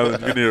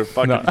 Nothing. You hear a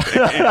fucking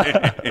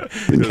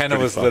thing. Kenna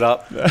was lit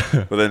up.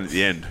 But then at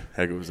the end,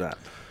 how good was that?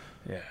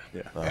 Yeah.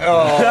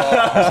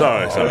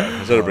 Sorry. I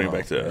should have bring it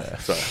back to Earth.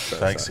 Sorry.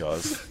 Thanks,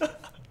 guys.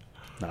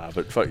 Nah,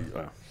 but fuck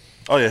you.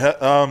 Oh,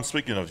 yeah.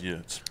 Speaking of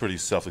it's pretty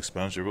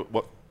self-explanatory.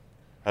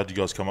 How did you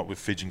guys come up with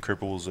Fijian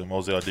Cripples, and what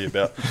was the idea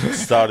about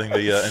starting the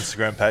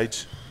Instagram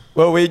page?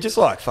 Well, we just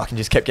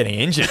just kept getting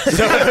injured.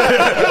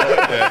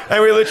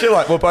 And we literally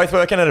we're both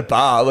working at a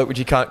bar, which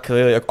you can't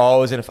clearly, I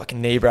was in a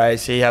fucking knee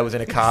brace, he was in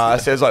a car,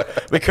 so it was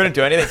we couldn't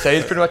do anything. So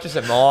he's pretty much just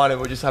at mine,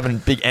 and we're just having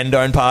big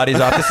endone parties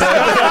after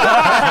service.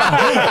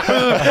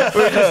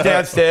 We were just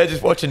downstairs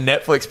just watching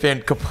Netflix,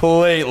 being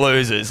complete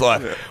losers.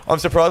 I'm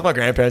surprised my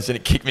grandparents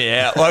didn't kick me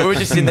out. We were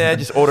just in there,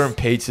 just ordering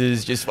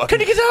pizzas, just fucking...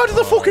 Can you get out of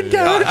the fucking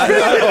garage?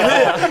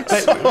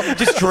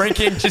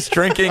 Just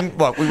drinking.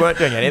 We weren't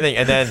doing anything,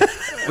 and then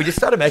we just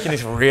started making making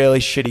these really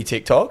shitty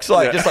TikToks,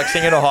 like just like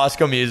singing a High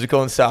School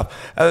Musical and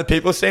stuff. And the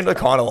people seem to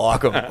kind of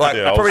like them. Like,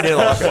 I probably didn't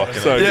like them.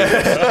 So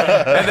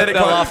And then it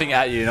They're laughing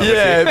at you. Not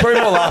yeah,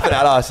 probably more laughing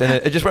at us. And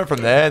it just went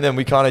from there. And then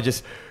we kind of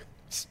just,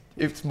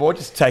 it's more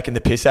just taking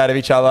the piss out of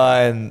each other.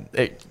 And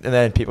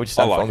then people just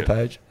start I like following the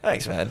page.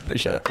 Thanks, man.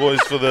 Appreciate it.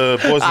 Boys, for the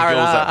boys and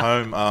girls at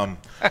home,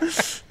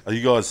 are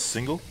you guys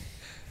single?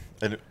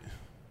 And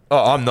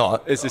Oh, I'm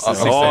not. It's just I'm a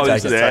not Oh, taking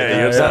it's it.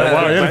 there.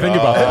 Wow, you didn't think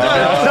about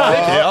that.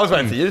 Thank you. I was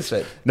waiting for you to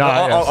speak. No,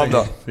 I'm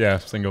single. not. Yeah,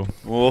 single.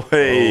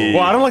 Hey.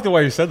 Well, I don't like the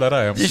way you said that.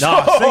 Nah, should-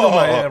 single,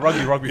 mate. Yeah,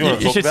 rugby.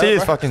 You should see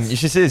his fucking. You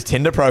should see his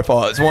Tinder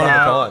profile. It's one of a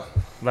kind.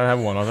 I don't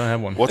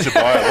have one. what's your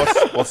bio? What's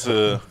the what's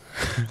your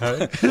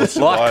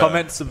Like, bio?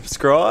 comment,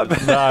 subscribe.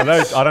 No, I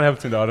don't have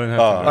Tinder. I don't have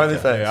Tinder. Only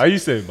things. Yeah, I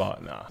used to,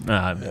 but nah.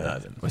 I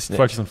didn't.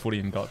 Focus on footy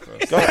and God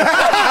first.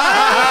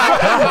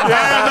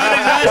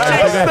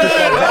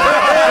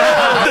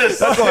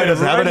 That's why he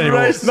doesn't have it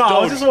anymore. No, I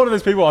was just one of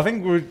those people. I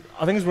think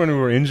it's when we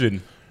were injured.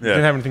 We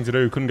didn't have anything to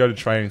do. Couldn't go to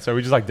train, so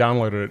we just like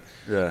downloaded it.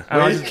 Yeah.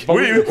 And I just,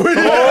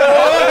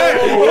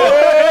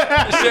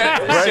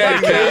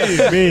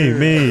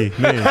 me.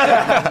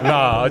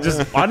 Nah,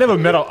 I never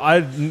met up.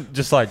 I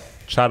just like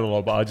chat a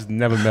lot, but I just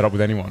never met up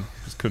with anyone.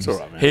 Just couldn't. It's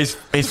all right, man.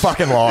 He's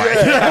fucking lying.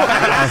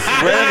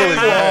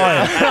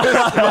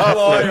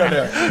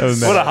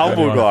 What a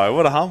humble guy.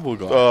 What a humble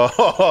guy.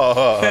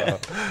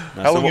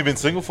 How long you been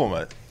single for,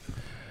 mate?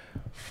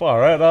 Far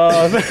right.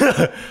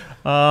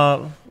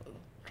 Trying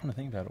to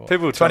think about it.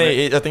 People tell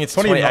me, 20. I think it's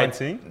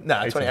 2019? 2018.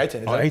 No,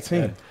 2018. Oh,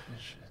 18.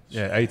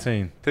 Yeah,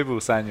 18. people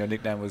were saying your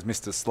nickname was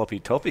Mr. Sloppy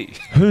Toppy.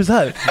 Who's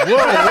that? How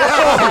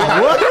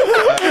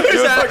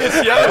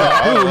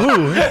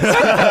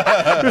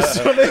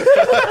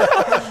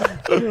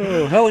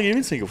long have you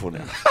been single for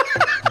now?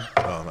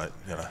 Oh, mate,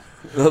 you know.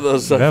 That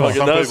was so Never. fucking,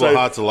 Some that was people are so,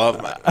 hard to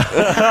love, mate.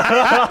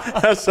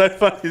 that's so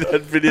funny,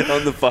 that video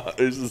on the bar.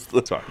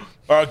 Sorry.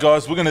 All right,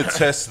 guys, we're going to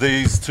test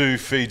these two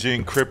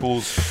Fijian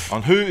cripples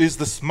on who is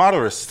the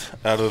smartest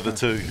out of the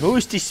two. Who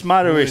is the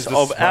smartest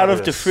out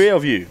of the three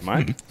of you,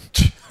 mate?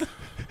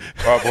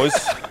 All right, boys.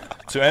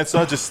 To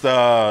answer, just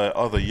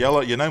either yell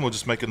out your name or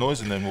just make a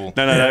noise, and then we'll.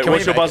 No.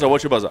 What's your buzzer?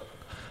 What's your buzzer?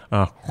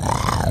 What's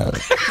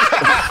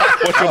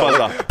your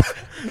buzzer?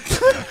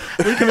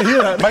 We can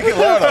hear that. Make it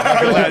louder.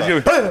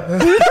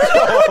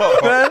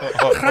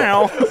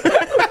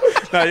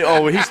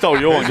 No, he stole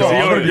your one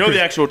because you're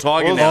the actual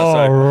tiger now. All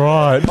So.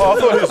 right. Oh, I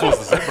thought his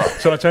was the zebra.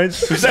 Should I change?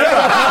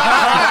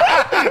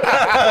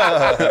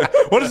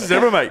 What does the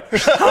zebra make?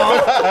 What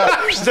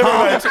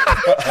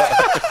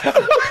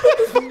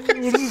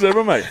does the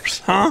zebra make?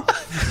 Huh?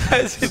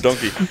 It's a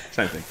donkey.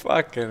 Same thing.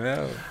 Fucking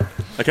hell.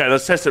 Okay,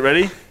 let's test it.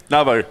 Ready?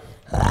 Navo.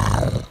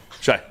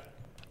 Shay.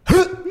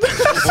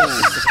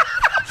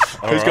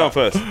 Who's going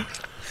first?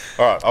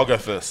 All right, I'll go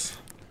first.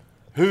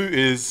 Who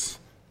is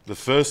the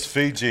first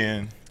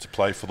Fijian to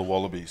play for the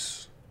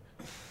Wallabies?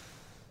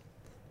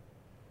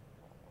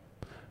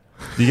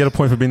 Do you get a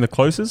point for being the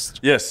closest?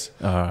 Yes.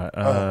 What?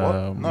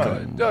 No.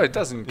 No, it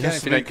doesn't count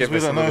if you don't Because get we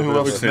don't know who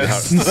else is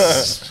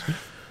next.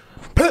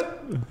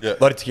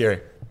 Loaded Takiri.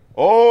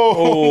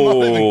 Oh,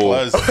 not even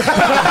close.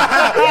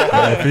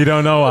 If you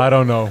don't know, I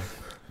don't know.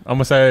 I'm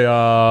gonna say.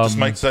 Just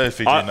say a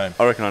Fijian name.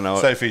 I reckon I know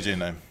Say it. a Fijian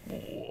name.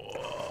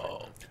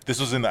 This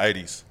was in the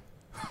 80s,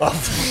 by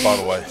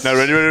the way. No,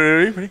 ready?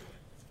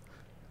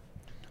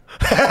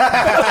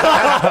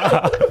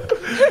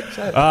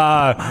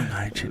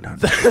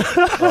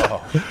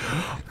 Bro,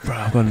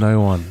 I've got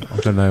no one. No.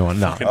 No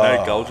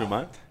Gulger,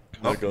 mate.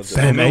 No Gulger.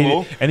 Damn,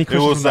 Millwall. any It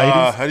questions was, from the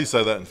 80s? how do you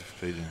say that in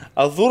Fijian?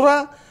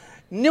 Azura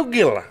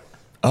Nugila.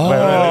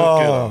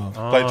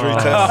 Played 3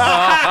 tests.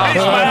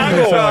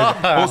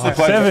 Also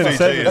played for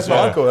Fiji as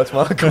well. That's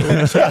Michael.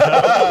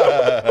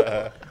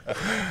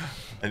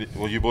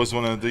 Well, you boys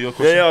want to do your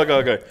question? Yeah, I'll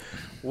go.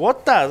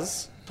 What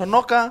does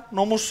Tonoka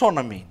no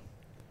Musona mean?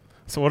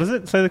 So what is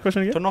it? Say the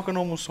question again. Tonoka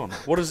no Musona.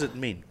 What does it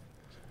mean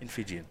in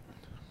Fijian?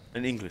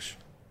 In English?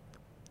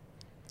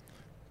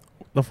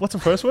 What's the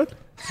first word?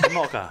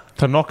 Tonoka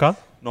Tanoka.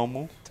 no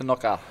mu. To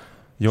knock out.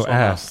 Your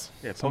ass.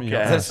 Yeah, Some poke of your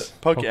your ass.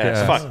 Poke your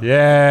ass. Fuck.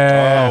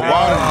 Yeah.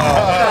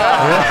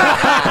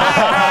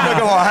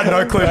 I had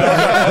no clue.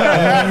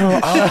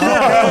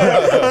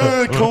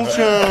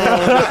 Culture.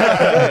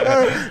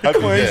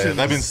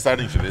 They've been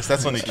studying for this.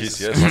 That's on your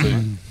kiss, yes.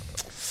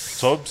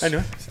 Tobs?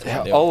 Anyway.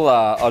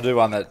 I'll do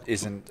one that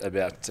isn't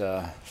about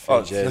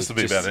Oh, Fiji. it has to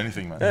be Just- about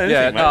anything, man.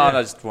 Yeah, no,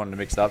 I just wanted to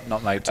mix it up,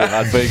 not make it too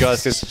hard for you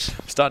guys, because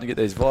I'm starting to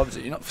get these vibes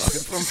that you're not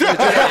fucking from Fiji.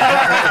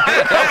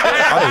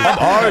 I'm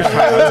Irish,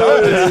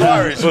 man.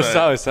 Irish,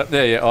 Well, so,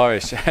 yeah,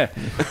 Irish. Yeah.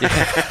 Fuck,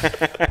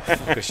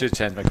 I should have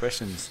changed my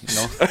questions.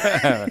 No.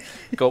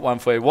 Got one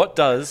for you. What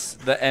does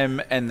the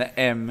M and the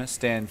M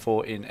stand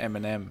for in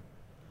Eminem?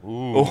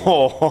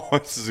 Oh,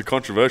 this is a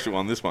controversial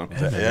one, this one.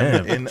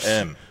 M in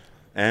M.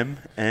 M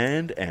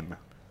and M.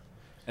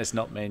 It's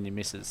not me and your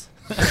missus.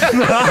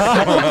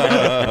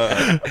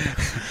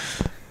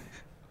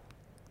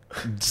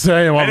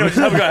 Say one. Anyway,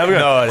 have a go.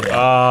 No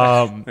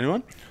idea.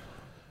 Anyone?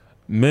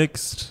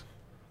 Mixed.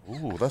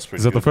 Ooh, that's pretty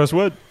Is that good. the first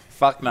word?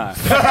 Fuck no.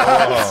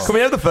 Can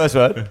we have the first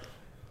word?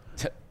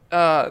 He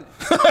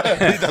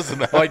doesn't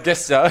know. I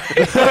guess so.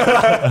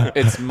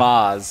 It's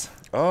Mars.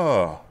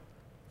 Oh.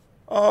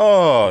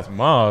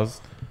 Mars.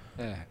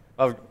 Yeah.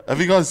 Have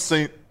you guys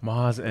seen...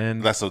 Mars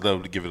and... That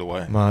would give it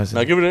away. Mars.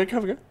 No, give it a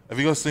go. Have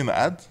you guys seen the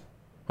ads?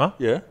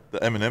 Yeah.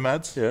 The M&M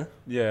ads? Yeah.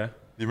 Yeah. Do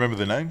you remember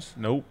their names?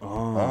 Nope.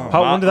 Oh.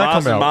 When did that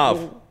Mars come and out?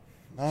 Marv.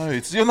 No,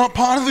 you're not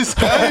part of this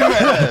game,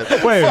 man.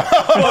 Wait.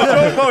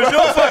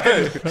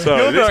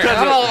 So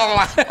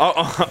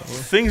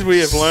this things we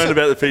have learned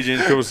about the Fijian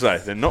Cripples today.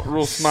 They're not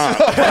real smart.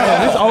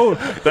 It's old.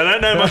 They don't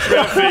know much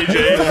about Fiji,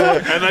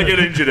 and they get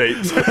injured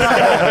heaps.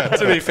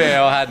 To be fair,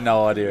 I had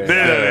no idea.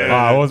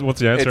 What's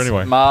the answer It's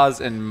anyway?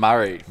 Mars and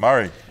Murray.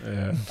 Murray.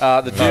 Yeah.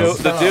 The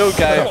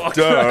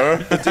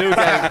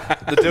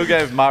deal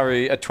gave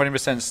Murray a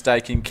 20%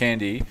 stake in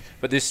candy,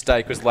 but this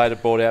stake was later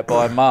bought out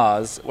by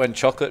Mars when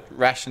chocolate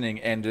rationing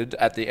ended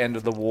at the end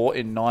of the war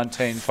in Fun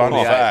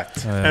 1948.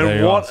 fact.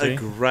 And what a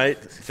great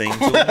thing to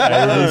It's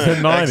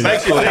learn. the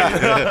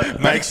 90s.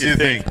 Makes you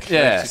think.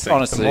 Yeah,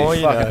 honestly, more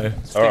you fucking know.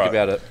 think All right.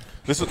 about it.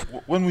 Listen,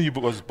 when were you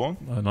guys born?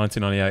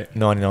 1998.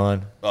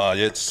 99. Oh,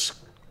 yeah, it's...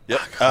 Yep.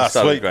 Started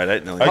Sweet. grade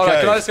 8 nearly. Okay. Hold on,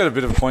 can I just get a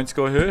bit of a point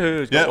score here?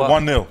 Who's Yeah, got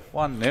 1-0.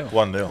 1-0.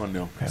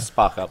 1-0. 1-0.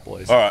 Spark up,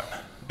 boys. All right.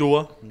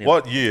 Door.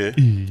 What year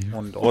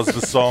 1-0. was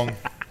the song...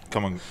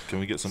 Come on, can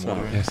we get some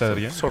water? Yeah, say that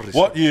again.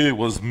 What year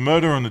was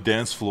Murder on the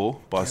Dance Floor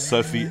by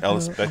Sophie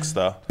Ellis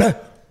Bextor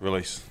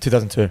released?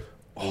 2002.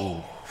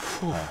 Come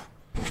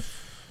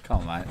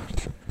on, mate.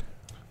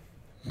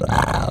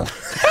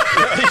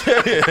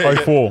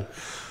 04.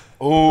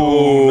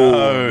 Oh,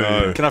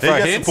 no. Can I He throw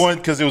gets hints? the point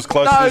because it was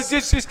No,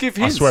 closest. just give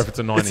I hints. swear if it's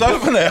a 90. It's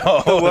over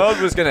now. The world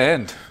was going to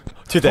end.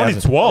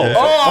 2000. 2012.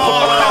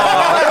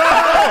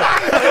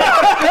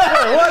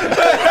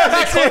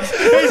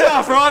 He's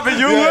half right, but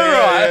you were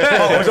right.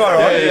 Oh, was I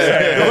right?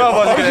 The world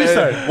wasn't What did going you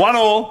to end. say?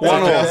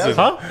 1-1.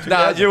 Huh?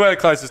 Nah, you were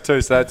closest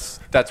too, so that's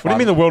What do you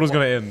mean the world was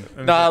going to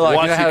end? No,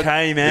 like, you know how...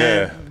 Y2K,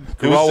 man. Yeah.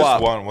 It was Roll just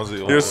up. one, was it?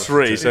 It was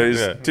 3, so he's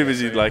Yeah. too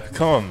busy like...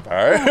 Come on,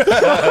 Barry.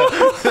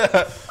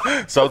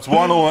 So it's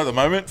 1-1 at the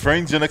moment.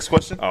 Friends, your next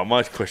question? Oh,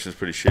 my question's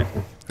pretty shit.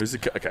 Who's the...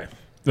 Okay.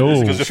 Oh.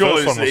 Because the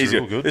Surely first this one is was easier.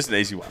 real good. This is an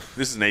easy one.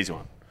 This is an easy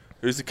one.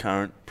 Who's the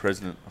current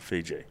president of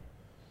Fiji?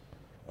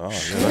 Oh, yeah,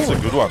 that's a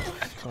good one.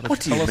 What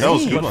do you That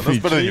was a good one. That's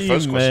better than your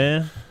first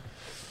question.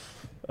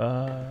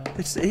 Man.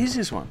 It's the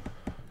easiest one.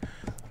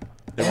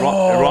 It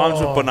rhymes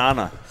with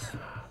banana.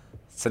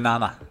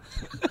 Sanana.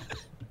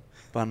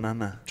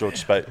 Banana. George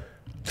Spate.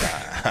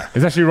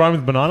 Is actually rhyme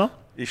with banana?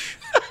 Ish.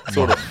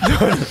 Sort of.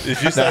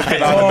 If you say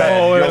Banana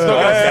Man, you're still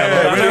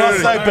going to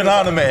say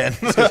Banana Man.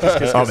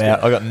 I'm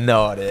out. I got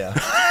no idea.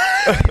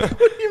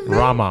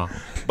 Rama.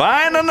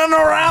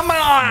 Banana-rama!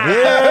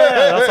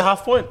 Yeah, that's a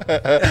half point. They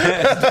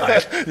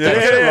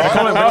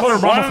call him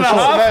Rama for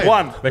short.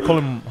 One. They call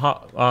him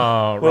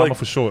Rama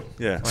for short.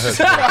 Yeah.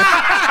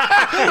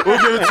 We'll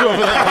give it 2 over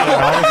there.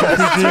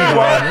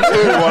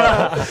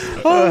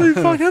 Holy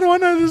fuck, how do I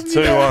know this?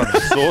 2-1.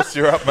 Sauce,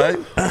 you're up, mate.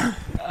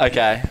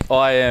 Okay,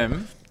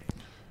 I'm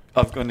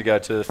going to go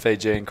to the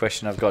Fijian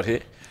question I've got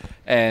here,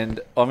 and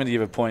I'm going to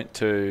give a point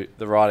to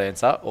the right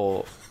answer,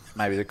 or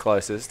maybe the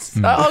closest.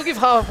 I'll give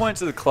half a point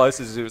to the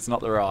closest if it's not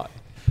the right.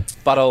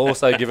 But I'll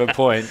also give a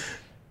point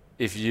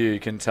if you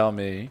can tell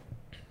me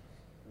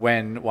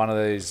when one of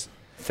these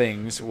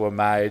things were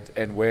made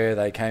and where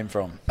they came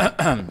from.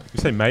 You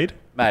say made?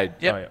 Made.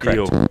 Yep, Oh, yeah. correct.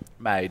 Eel.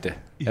 Made.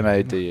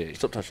 M-A-D-E.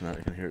 Stop touching that,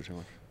 I can hear it too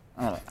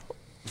much.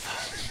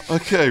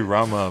 Okay,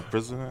 Rama,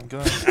 President, go.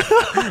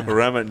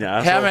 Ram it in your How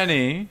asshole.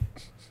 many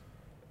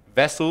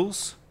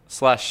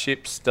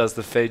vessels/ships does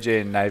the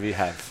Fijian Navy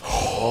have?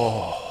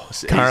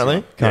 It's Currently?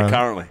 easy. Yeah,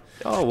 currently.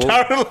 Oh,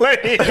 well,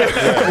 Currently.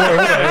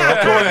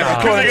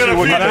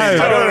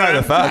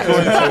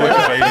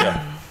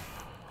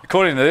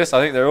 according to this,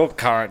 I think they're all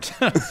current.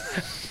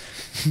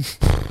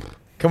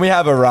 Can we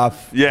have a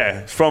rough Yeah,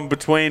 it's from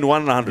between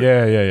 1 and 100.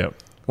 Yeah.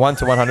 1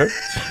 to 100?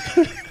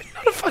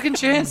 Not a fucking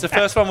chance. The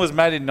first one was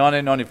made in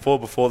 1994.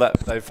 Before that,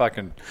 they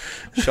fucking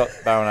shot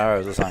bow and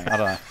arrows or something. I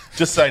don't know.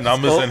 Just say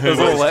numbers and who It was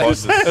all was there.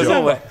 closest. It was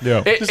all there.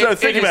 Yeah.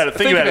 Think about it.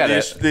 Think about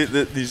it.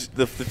 it.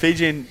 The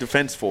Fijian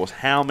Defence Force,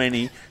 how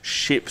many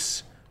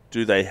ships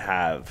do they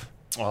have?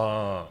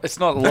 It's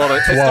not a lot of.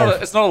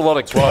 It's not a lot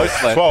of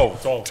coastland.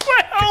 12. 12.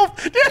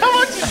 Yeah, how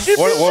much is ship?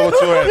 What's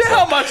your answer?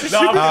 How much is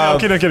ship? I'm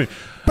kidding.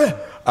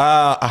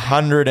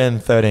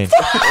 113.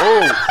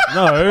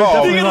 No, Oh, definitely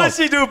not. Unless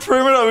you do a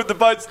perimeter with the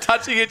boats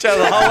touching each other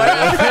the whole way.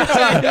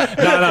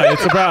 No,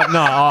 it's about...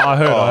 No, I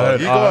heard.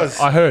 you guys.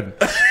 I heard.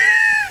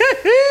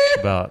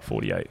 About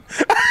 48.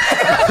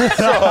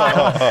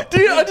 Did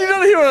you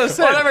not hear what I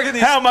said? I don't reckon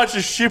these- How much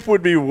a ship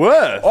would be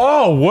worth?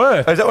 Oh,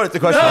 worth. Is that what the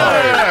question is?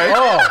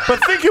 Oh,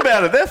 but think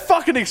about it. They're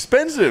fucking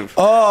expensive.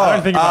 I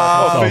don't think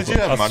about Oh, it. Fiji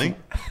have money.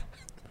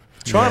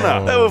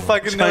 China. They were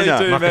fucking nearly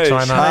China. too Maka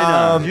much.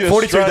 China. You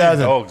 42,000. Australian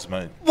dogs,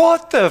 mate.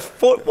 What the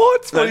fuck?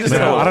 What? No, What is just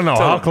that? I don't know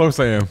how close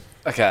I am.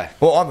 Okay.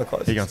 Well, I'm the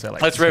closest. You're going to say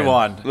like Let's 10.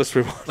 rewind. Let's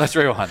rewind. Let's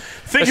rewind.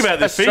 Think about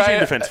this Fijian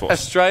defence force.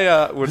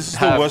 Australia would This is the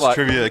have worst like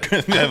trivia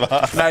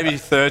ever. maybe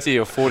 30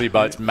 or 40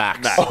 boats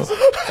max.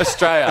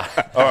 Australia.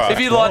 right.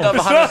 If you lined up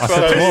 100 So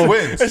boats, who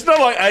wins? It's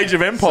not like Age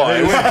of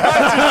Empires.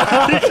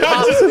 You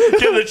can't just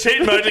get the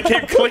cheat mode to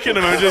keep clicking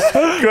them and just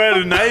create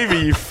a navy,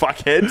 you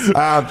fuckheads.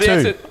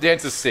 the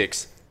answer's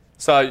 6.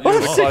 So you're the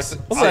closest.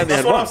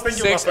 That's what I was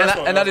thinking. Six,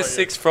 and that is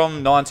 6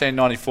 from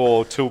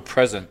 1994 till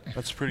present.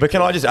 That's pretty. But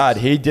can I just add,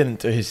 he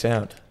didn't do his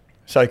sound.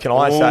 So can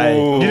I say,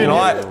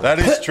 That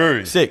is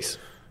true. 6?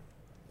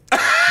 Okay,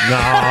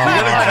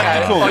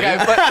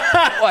 but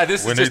wait,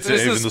 this We is need just to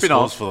this even is the a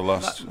spin-off. scores for the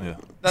last. Yeah.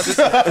 No,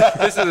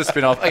 this is a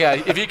spin-off.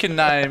 Okay, if you can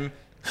name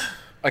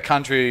a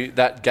country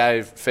that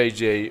gave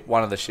Fiji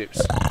one of the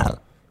ships.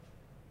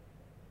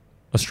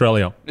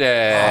 Australia.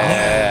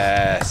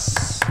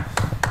 Yes.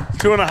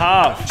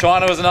 2.5.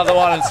 China was another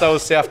one, and so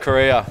was South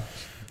Korea.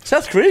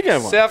 South Korea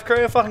gave one. South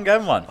Korea fucking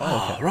gave one.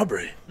 Oh,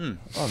 robbery. Oh,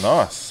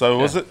 nice. So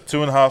was it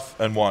 2.5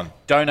 and 1?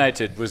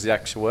 Donated was the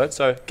actual word,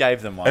 so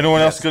gave them one.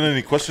 Anyone else got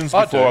any questions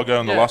before I go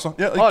on the last one?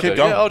 Yeah, I keep do.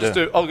 going.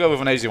 Yeah, I'll go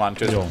with an easy one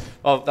because that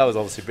was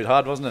obviously a bit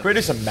hard, wasn't it? Can we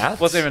do some maths?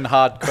 It wasn't even a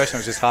hard question.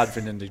 It was just hard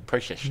for them to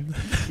process.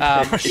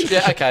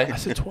 Yeah, okay.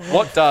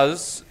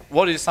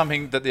 What is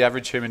something that the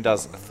average human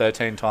does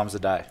 13 times a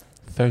day?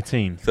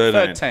 13.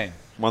 13.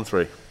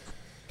 1-3.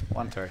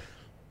 1-3.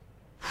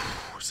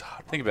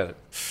 Think about it.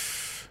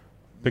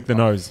 Pick the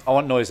nose. I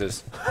want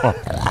noises.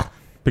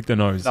 Pick the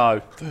nose. No.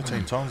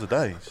 13 times a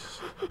day.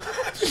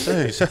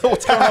 Jeez,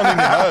 what's going on in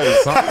your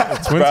nose?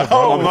 It's winter,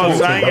 bro. I'm not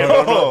saying it.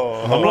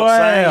 I'm not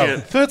saying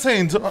it.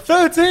 13.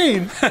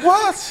 13?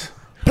 What?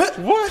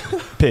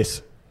 What?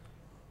 Piss.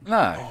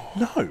 No.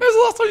 When was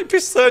the last time you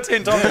pissed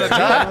 13 times in a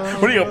day?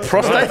 What do you got,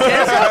 prostate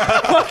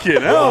cancer?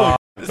 Fucking hell.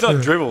 It's not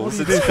dribbles.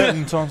 It's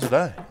 13 times a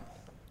day.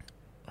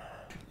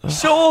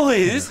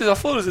 Surely, I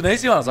thought it was an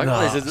easy one. I was like,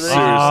 this is Seriously.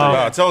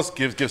 No, tell us,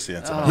 give us the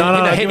answer.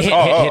 No. Hint.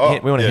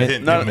 We want a hint.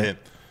 Hint. Give him a hint.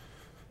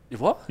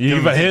 What? You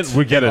give a hint,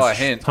 we get it. Oh, a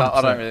hint.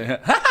 I don't really.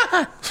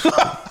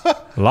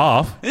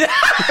 Laugh.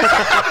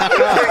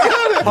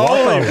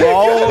 Holy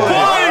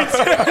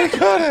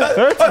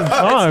 13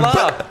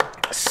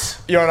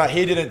 times. You're right,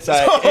 he didn't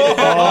say. That's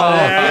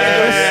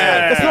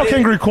not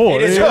kangaroo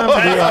court. You don't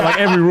have to do like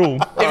every rule.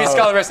 If you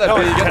skull the rest of that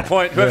bit, you get the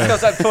point. Whoever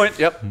skulls that point,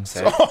 yep.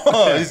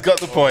 Oh, he's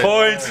got the point.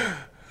 Point.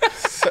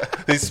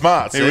 He's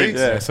smart, see?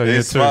 Yeah, so you're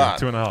He's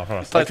smart. 2.5.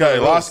 Right. Okay,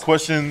 last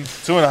question,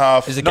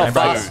 2.5. Is it not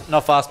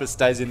fast, but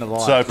stays in the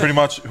line. So pretty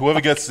much whoever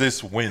gets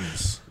this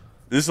wins.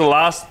 This is the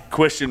last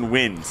question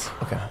wins.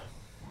 Okay.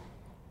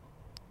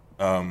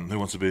 Who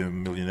wants to be a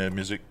millionaire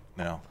music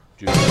now?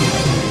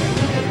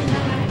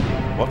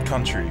 What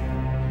country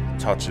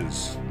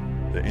touches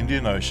the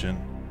Indian Ocean,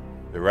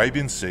 the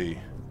Arabian Sea,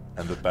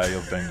 and the Bay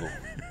of Bengal?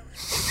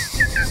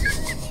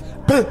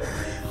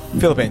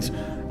 Philippines.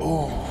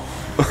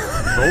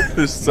 This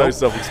is so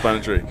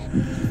self-explanatory.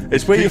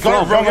 It's where You you're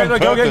got from. it wrong on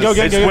purpose.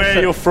 It's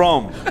where you're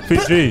from.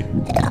 Fiji.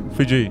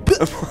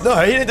 No,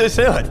 he didn't do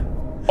sound.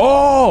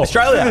 Oh!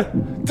 Australia.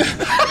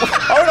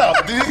 Hold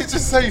up, did he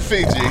just say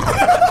Fiji?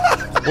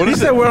 What is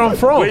that? Where I'm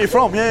from? Where you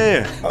from?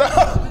 Yeah.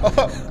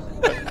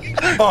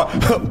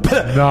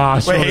 Nah,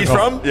 Where surely he's not.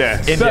 from? Yeah.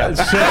 India.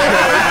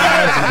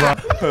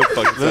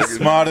 The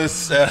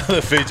smartest out of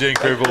the Fijian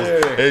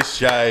Cripples is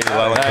Shay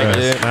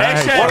Lalakas.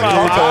 Thanks, What a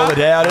call to all the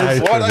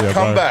doubters. What a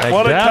comeback.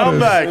 What a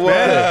comeback, man.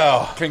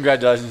 Wow.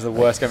 Congratulations, the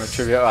worst game of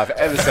trivia I've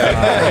ever seen.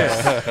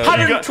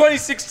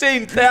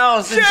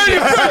 126,000.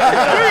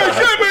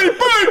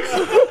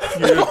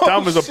 You're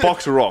dumb as a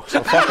box of rocks.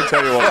 I'll fucking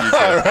tell you what you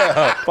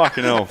said.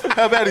 Fucking hell.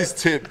 How about his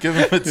tip? Give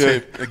him a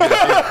tip.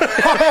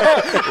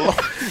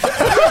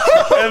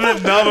 And then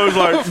Nava was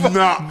like,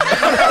 nah. I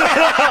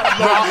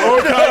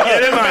can't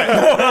get it, mate.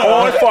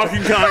 I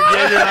fucking can't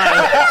get it,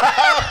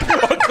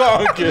 mate. I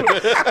can't get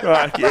it.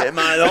 Fuck yeah,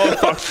 mate. Oh,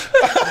 fuck.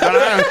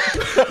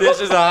 This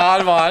is a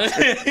hard one.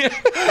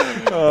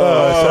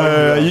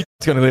 So you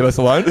going to leave us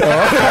alone? We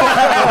didn't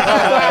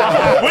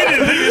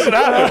think this would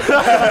happen.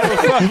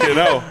 Fucking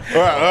hell.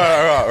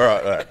 All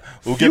right.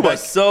 We'll get You are back.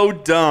 so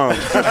dumb.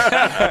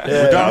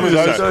 We're done with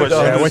those questions.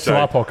 Yeah, wait till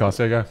our podcast.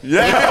 There you go.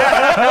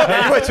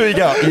 Yeah, you wait till you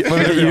go. When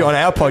we get you on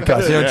our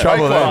podcast, you're in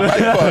trouble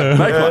then.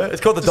 Make one.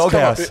 It's called the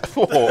Doghouse.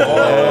 All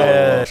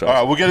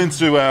right, we'll get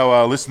into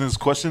our listeners'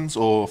 questions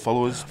or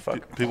followers,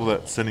 people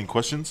that send in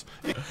questions.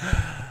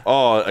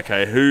 Oh,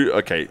 okay.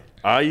 Okay.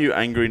 Are you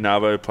angry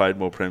Navo played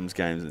more Prem's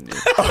games than you?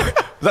 Is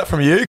that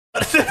from you?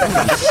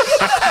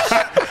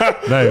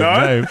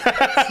 No.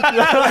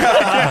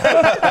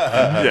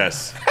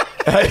 Yes.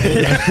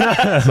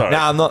 No,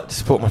 I'm not.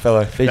 Support my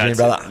fellow Fijian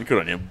brother. Good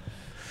on you.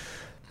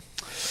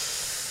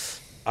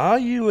 Are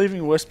you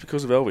leaving West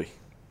because of Elvie?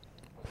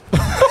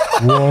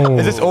 Whoa.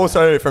 Is this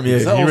also from you?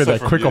 Is that You read also that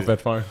from quick you? off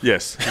that phone.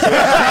 Yes.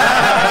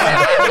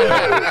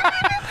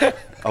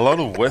 A lot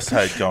of West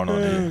hate going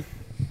on here.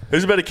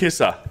 Who's a better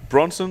kisser,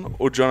 Bronson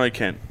or John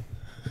O'Kent?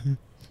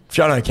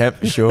 John O'Kemp,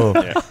 for sure.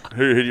 Yeah.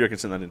 Who do you reckon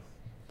sent that in?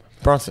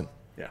 Bronson.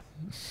 Yeah.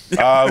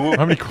 How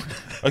many?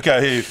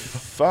 Okay, here.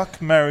 Fuck,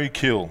 marry,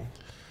 kill.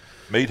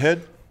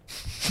 Meathead,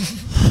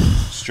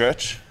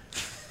 Stretch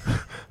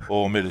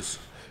or midders?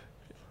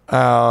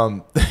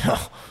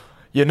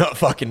 You're not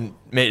fucking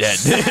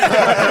meathead.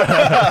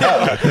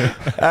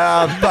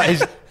 But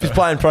he's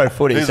playing pro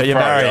footy, He's so a you're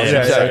pro, marrying him.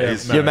 yeah, So yeah,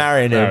 he's you're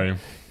marrying him.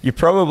 You're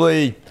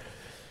probably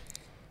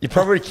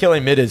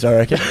killing midders, I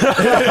reckon.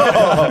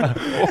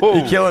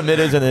 You're killing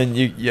midders, and then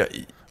you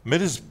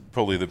Midders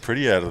probably the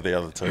pretty out of the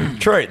other two.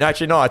 True.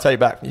 Actually, no, I take you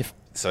back.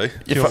 See?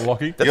 Kill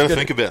Lockie. You got to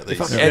think about these.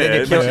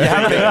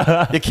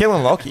 You're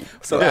killing Lockie.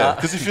 Yeah,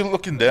 because if you're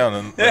looking down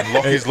and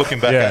Lockie's looking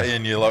back at you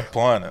and you're like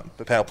playing it,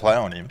 the power play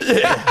on him.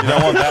 You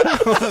don't want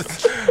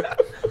that.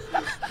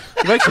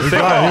 It makes you think.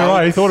 You're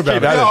right. He thought about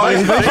it.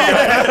 I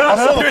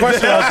saw the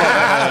question. I was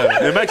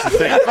like, It makes you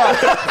think.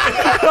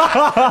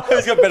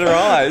 He's got better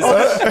eyes.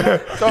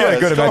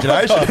 Good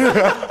imagination.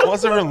 why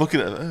is everyone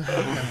looking at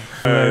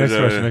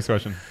it? Next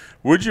question.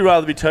 Would you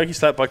rather be turkey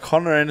slapped by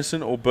Connor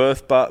Anderson or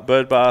bird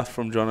bath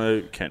from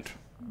Jono Kent?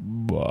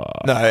 No,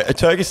 a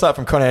turkey slap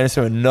from Conor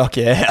Anderson would knock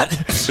you out.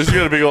 This is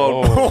going to be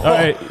old.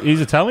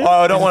 He's Italian? Oh,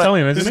 I don't want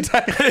Italian, isn't he?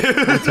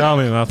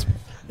 Italian, that's...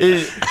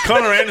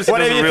 Connor Anderson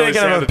Whatever doesn't you're really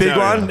thinking of sound a big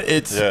Italian. one,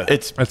 it's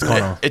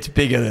Connor. it's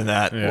bigger than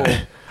that.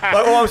 Yeah.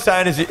 Like, all I'm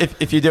saying is,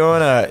 if you're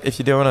doing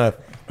a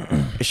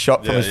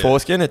shot from his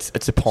foreskin, it's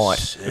a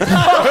pint.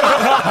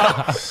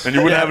 And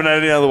you wouldn't have it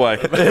any other way.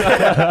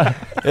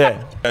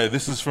 Yeah.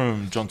 This is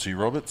from John T.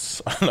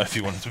 Roberts. I don't know if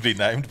you wanted to be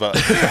named, but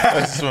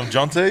this is from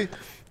John T.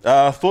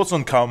 Thoughts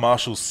on Carl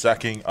Marshall's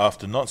sacking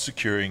after not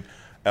securing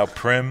our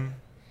premiership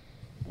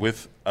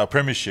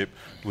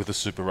with a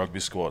Super Rugby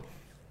squad?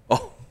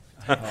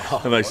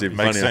 That makes it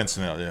Makes funnier. sense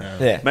now, yeah.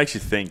 Yeah. Makes you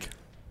think.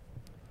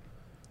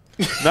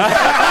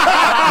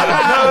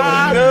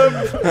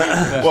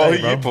 Well,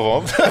 you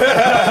performed.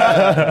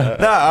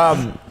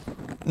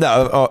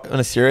 No, on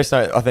a serious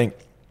note, I think,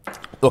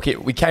 look,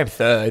 we came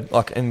third,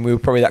 and we were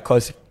probably that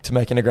close to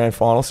making a grand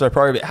final, so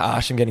probably a bit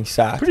harsh and getting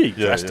sacked. Pretty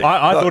drastic.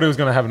 I thought he was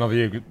going to have another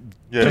year.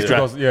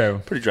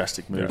 Pretty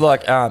drastic move.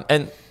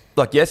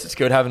 Yes, it's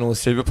good having all the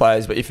super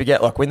players, but you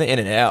forget, when they're in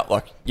and out,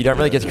 you don't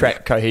really get to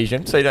create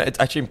cohesion. So it's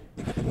actually,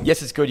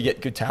 yes, it's good, you get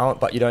good talent,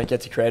 but you don't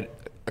get to create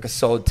a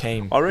solid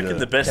team. I reckon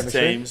the best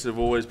Chemistry. teams have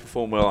always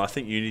performed well. I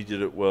think Uni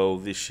did it well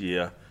this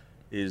year.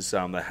 Is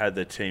they had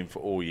their team for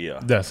all year.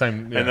 Yeah,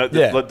 same. Yeah. And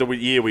the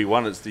year we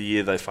won, it's the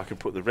year they fucking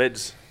put the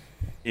Reds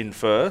in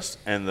first,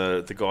 and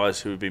the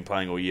guys who have been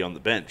playing all year on the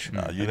bench.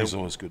 No, Uni's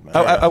always good, man.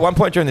 At one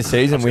point during the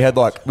season,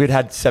 we'd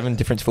had 7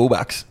 different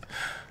fullbacks.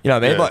 You know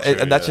what I mean? Yeah,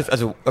 true, and that's just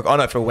I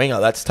know for a winger,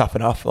 that's tough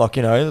enough.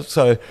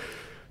 So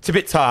it's a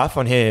bit tough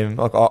on him.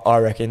 I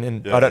reckon,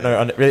 and I don't know,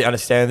 I really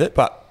understand it,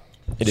 but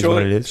it is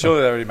what it is.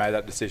 Surely they already made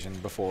that decision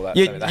before that.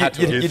 You'd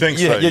think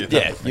so.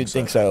 You'd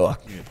think so.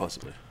 Yeah,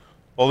 possibly.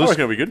 Well, I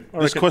reckon it'll be good.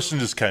 This question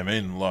just came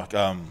in.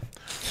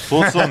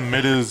 Thoughts on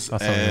Midders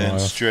and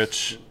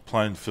Stretch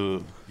playing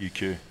for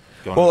UQ?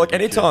 Well,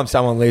 anytime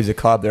someone leaves a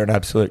club, they're an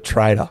absolute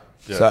traitor.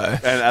 Yeah. So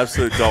An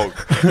absolute dog.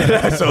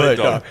 absolute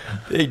dog.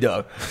 Big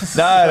dog.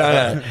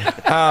 No.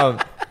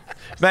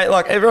 Mate,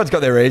 everyone's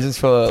got their reasons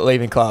for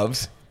leaving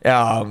clubs.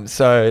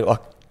 So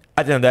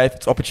at the end of the day, if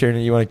it's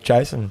opportunity you want to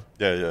chase and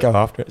go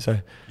after it.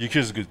 So UQ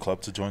is a good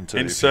club to join too.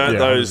 Insert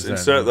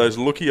those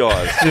looky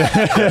eyes. You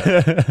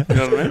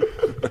know what I mean?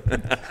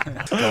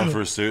 Going for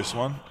a serious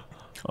one.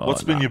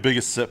 What's been your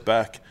biggest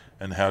setback,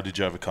 and how did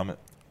you overcome it?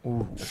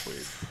 Ooh, that's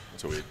weird.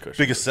 That's a weird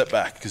question. Biggest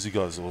setback, because you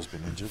guys have always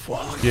been injured.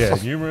 Yeah,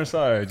 numerous.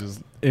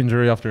 Just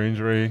injury after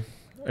injury.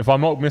 If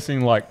I'm not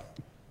missing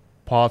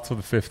parts of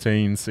the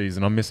 15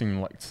 season, I'm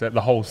missing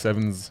the whole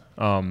 7s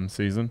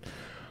season.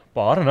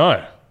 But I don't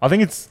know. I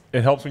think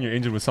it helps when you're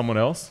injured with someone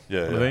else.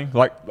 Yeah.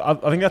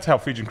 I think that's how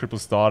Fijian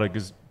Cripples started,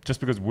 because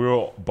we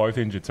were both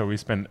injured, so we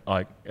spent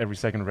every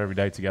second of every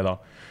day together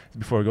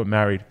before we got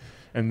married.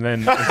 And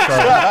then, there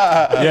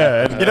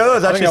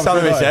was actually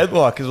something we said,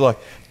 because we'll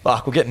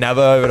get Navo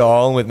over to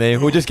Ireland with me.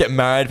 We'll just get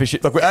married for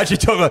shit. We're actually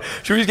talking about,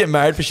 should we just get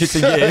married for shits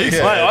and gigs?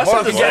 Mate, I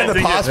said the same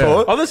thing.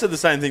 Passport. I said the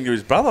same thing to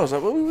his brother. I was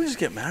like, well, we just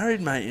get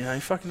married, mate. You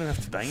fucking don't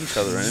have to bang each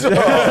other. We'll be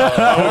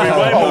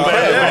way more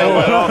better.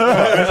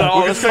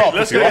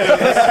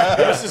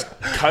 Let's just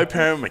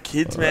co-parent with my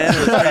kids, man.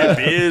 Let's drink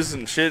beers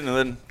and shit, and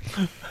then...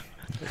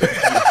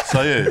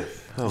 So, yeah.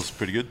 That was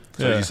pretty good.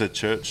 So you said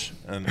church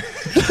and it's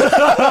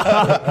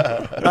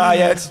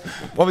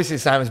obviously the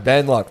same as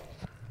Ben.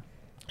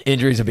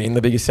 Injuries have been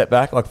the biggest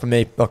setback. For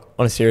me,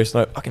 on a serious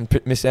note, I can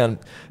miss out on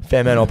a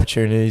fair amount of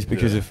opportunities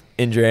because of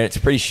injury, and it's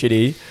pretty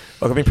shitty.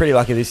 I've been pretty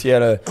lucky this year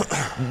to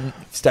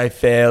stay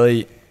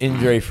fairly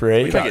injury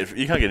free. You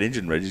can't get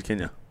injured in Regis, can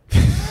you?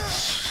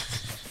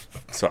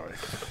 Sorry.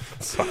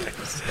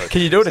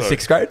 Can you do it in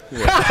 6th grade?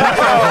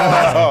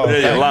 Yeah,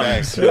 your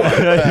lungs.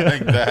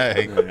 Bang.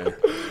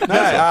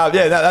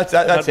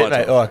 That's it,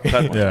 mate.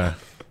 Yeah.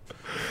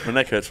 My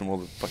neck hurts from all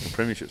the fucking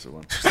premierships I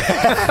won.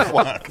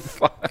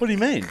 What do you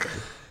mean?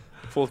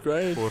 4th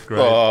grade?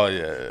 Oh,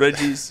 yeah.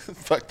 Regis.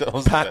 Fuck, that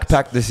was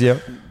Pack this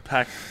year.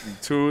 Pack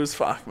tours.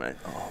 Fuck, mate.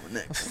 Oh, my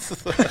neck.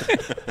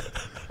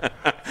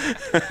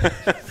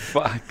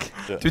 Fuck.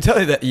 Did we tell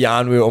you that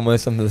Jan, we were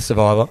almost on the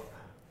Survivor?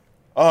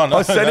 Oh no, I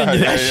was sending you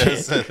that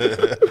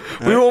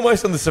shit. We were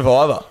almost on the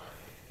Survivor,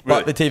 We were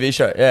almost on the Survivor, like the TV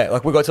show. Yeah,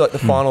 like we got to like the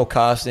final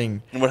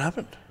casting. And what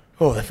happened?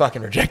 Oh, they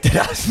fucking rejected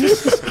us.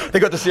 They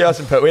got to see us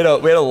in person. We had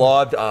a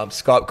live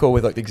Skype call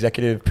with like the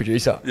executive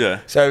producer. Yeah.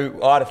 So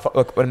I had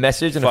a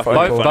message and a phone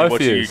call. Both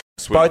of you.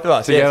 Both of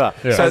us Together.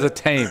 yes. So as a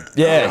team.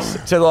 Yes.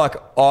 So like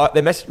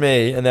they messaged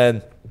me and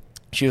then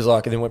she was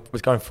like, and then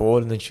was going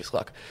forward and then she was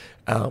like,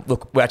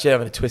 look, we're actually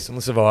having a twist on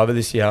the Survivor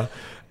this year.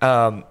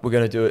 We're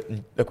going to do it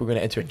and look, we're going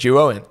to enter a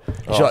duo in.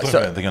 Like,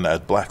 they're going to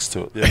add blacks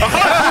to it. Yeah.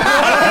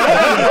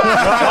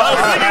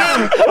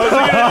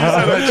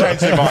 Change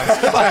their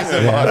minds.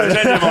 Well,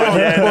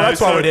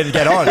 that's why we didn't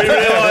get on. We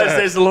realised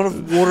there's a lot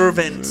of water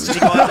events.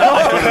 You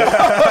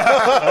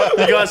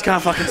guys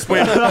can't fucking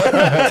swim. Or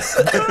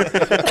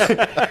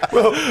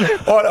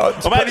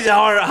maybe the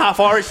half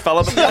Irish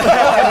fella.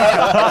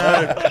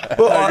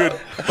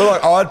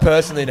 Well, I'd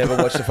personally never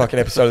watched a fucking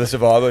episode of the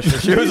Survivor.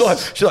 She was like,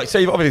 so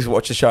you've obviously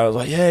watched the show. I was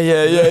like,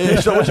 yeah.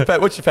 She's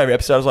like, what's your favourite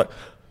episode? I was like,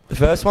 the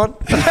first one.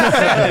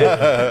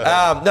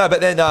 No, but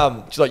then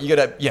she's like, you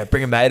gotta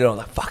bring a mate on.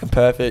 Like, fucking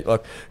perfect.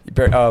 Like,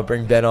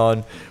 bring Ben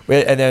on.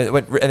 And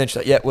then she's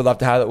like, yeah, we'd love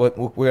to have it.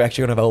 We're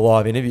actually gonna have a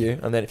live interview.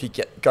 And then if you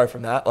go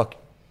from that, like,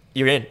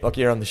 you're in. Like,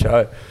 you're on the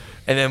show.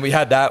 And then we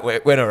had that.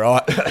 Went all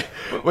right.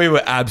 We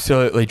were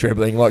absolutely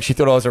dribbling. Like, she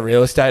thought I was a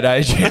real estate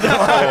agent.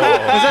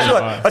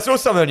 I saw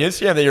something on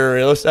Instagram that you're a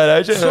real estate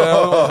agent.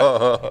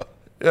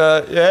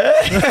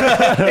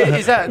 Yeah.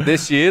 Is that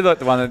this year, like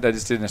the one that they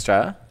just did in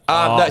Australia?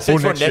 No, so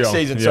it's for next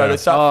season. So they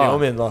start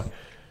filming. Like,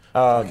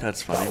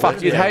 that's funny.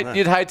 Fuck, you'd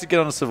hate to get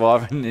on a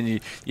Survivor and then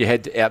you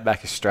head to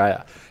Outback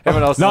Australia.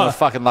 Everyone else is on a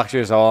fucking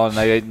luxurious island.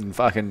 They eating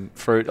fucking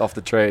fruit off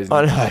the trees.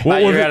 I know.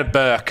 Mate, you're out of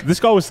Burke. This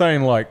guy was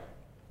saying like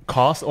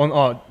cost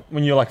on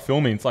when you're like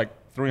filming, it's like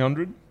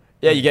 300.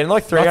 Yeah, you're getting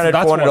like $300,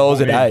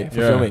 $400 a day for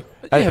filming.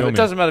 Yeah, but it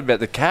doesn't matter about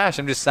the cash.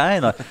 I'm just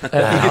saying, like, you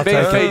could be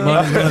in Fiji.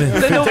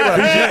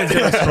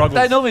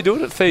 They normally do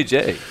it at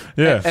Fiji.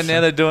 Yeah. And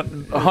now they're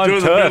doing home Do it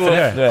in the turf.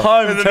 middle of-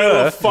 Home in the middle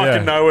of turf.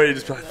 fucking nowhere, you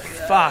just be like,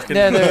 fucking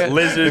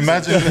lizards.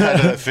 Imagine they had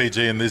it at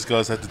Fiji and these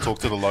guys had to talk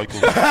to the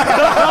locals. Well,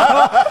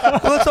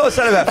 that's what I was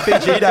saying about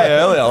Fiji Day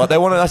earlier. Like, they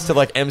wanted us to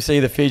like MC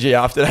the Fiji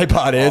after day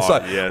party. It's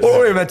like, yes. what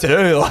were we meant to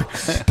do? Like,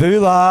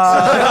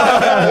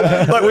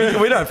 boola. Like,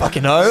 we don't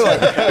fucking know. Like,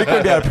 we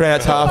couldn't be able to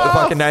pronounce half the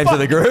fucking names of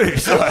the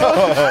groups.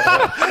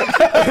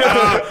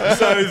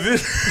 So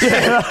this...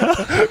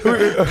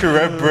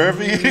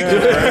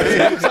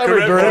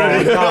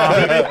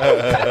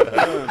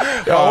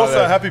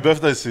 Also, happy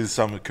birthday to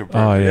Summer Cabrevi.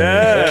 Oh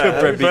yeah.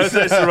 Happy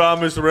birthday,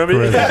 Sarama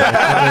Saremi.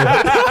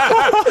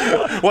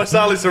 What's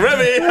Ali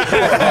Saremi?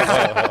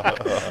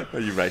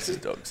 You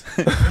racist dogs.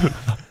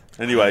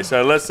 Anyway,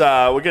 so let's.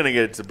 We're going to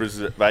get to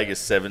Brisbane Vegas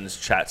Sevens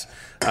chat.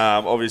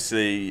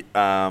 Obviously,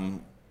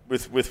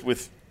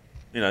 with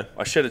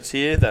I shed a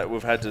tear that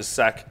we've had to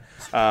sack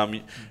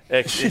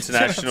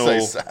ex-international. He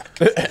was sacked.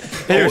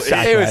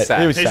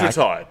 He's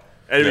retired.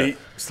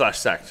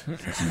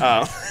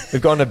 /sacked.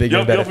 We've gone to bigger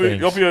and better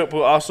things.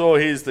 I saw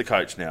he's the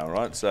coach now,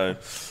 right? So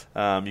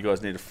you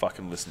guys need to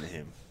fucking listen to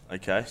him.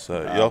 Okay.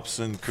 So Yops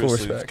and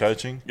Chris is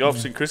coaching.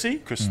 Yops and Chrissy.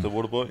 Chris the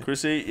water boy.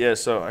 Chrissy, yeah.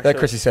 So That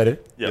Chrissy said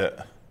it.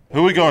 Yeah. Who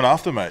are we going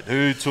after, mate?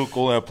 Who took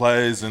all our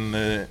players and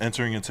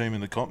entering a team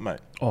in the comp, mate?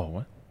 Oh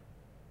what?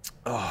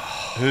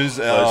 Who's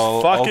Those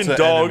our fucking alter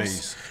dogs,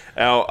 enemies?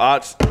 our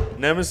arch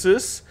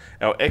nemesis,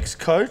 our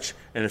ex-coach,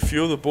 and a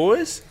few of the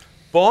boys.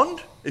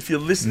 Bond, if you're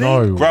listening,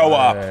 No. Grow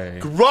up.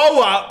 grow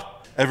up.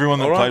 Everyone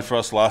that All right. played for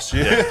us last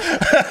year.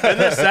 And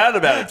they're sad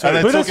about it too. And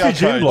they Who took does our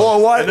Fijian coach.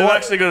 block? Well, And they're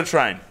actually going to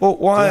train.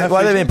 why have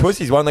are they being Fijians?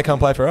 pussies? Why don't they come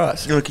play for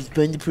us? No, because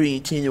playing the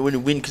pre-18, they want to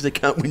win because they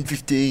can't win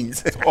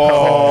 15s.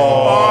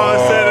 Oh,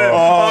 I said it.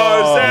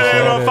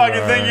 I'm not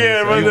fucking thinking.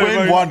 You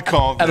win one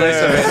comp. Unless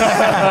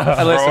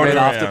Throw we it an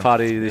after around.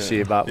 party this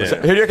year, but So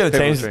who do you reckon the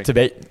People teams drink. to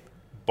beat?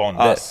 Bond.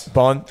 Us.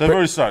 Bond? They've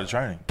already started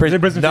training.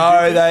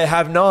 No, they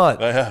have not.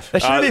 They have. They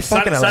shouldn't be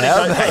fucking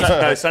allowed,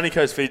 mate. Sunny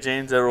Coast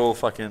Fijians, they're all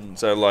fucking,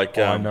 so like,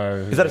 I know.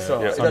 Is that a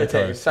song? Is that a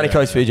team? Sunny Yeah.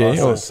 Coast Fiji?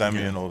 So Or-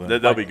 Sammy and all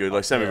that. they'll be good.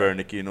 Like Sammy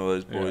Veronicki and all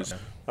those boys.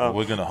 We're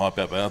going to hype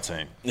up our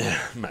team.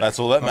 That's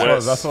all that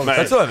matters. That's all. Mate,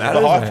 That's all that The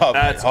matters. hype mate. up.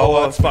 That's all that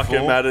Highlights fucking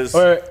before. matters.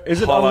 Wait,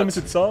 is it Highlights.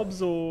 unlimited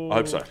subs or? I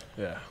hope so.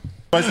 Yeah.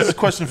 Mate, this is a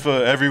question for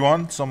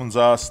everyone. Someone's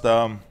asked,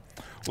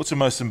 what's your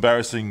most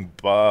embarrassing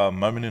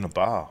moment in a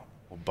bar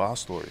or bar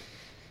story?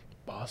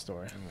 Bar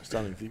story.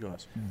 Starting with you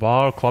guys.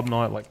 Bar club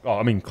night, like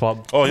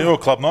club. Oh, you're a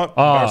club night?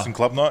 Embarrassing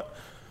club night?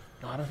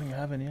 No, I don't think I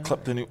have any.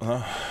 Club didn't...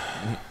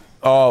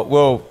 Oh,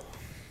 well,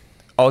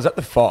 I was at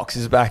the Fox.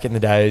 This is back in the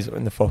days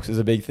when the Fox was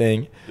a big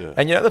thing. Yeah.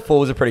 And the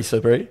falls are pretty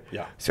slippery.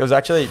 Yeah. So it was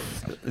actually,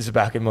 this is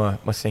back in my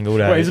single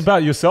days. Wait, is it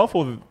about yourself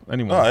or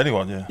anyone? No,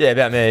 anyone, yeah. Yeah,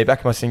 about me, back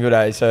in my single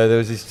days. So there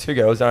was these two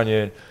girls down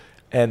here,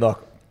 and like,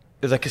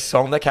 there's like a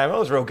song that came out. It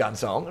was a real gun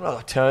song, and I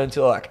like turned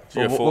to like, So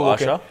you're full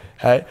looking- Usher?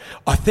 Hey,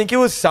 I think it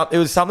was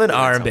something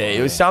R&B.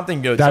 It was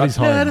something good. Daddy's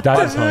So home.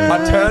 Daddy's home. I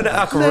turned it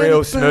like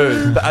real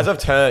smooth, but as I've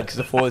turned, because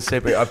the floor is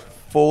slippery, I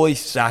fully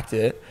sacked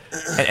it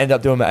and ended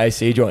up doing my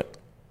AC joint.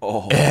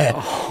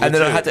 And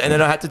then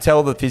I had to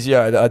tell the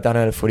physio that I'd done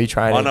out of footy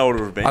training. I know what it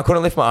would have been. I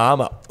couldn't lift my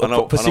arm up.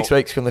 For 6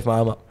 weeks, couldn't lift my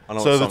arm up. I know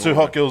So what the song two it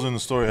hot would girls in the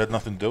story had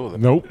nothing to do with it.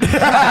 Nope.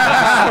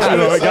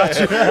 I got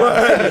you.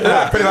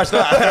 Pretty much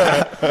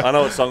not. be. I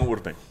know what song it would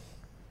have been.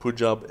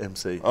 Punjab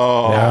MC.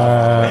 Oh,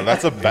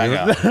 that's a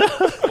banger.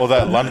 Or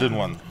that London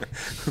one.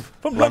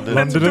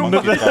 London. Can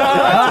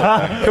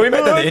we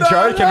make that the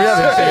intro? Can we have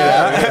him sing it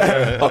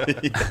out? Oh,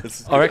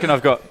 yes. I reckon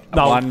I've got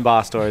one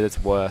bar story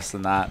that's worse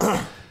than that.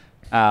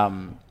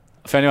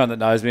 For anyone that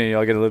knows me,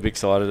 I get a little bit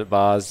excited at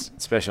bars,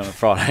 especially on a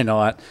Friday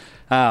night.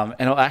 And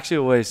I'll actually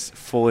always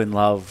fall in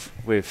love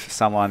with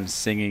someone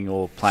singing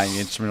or playing an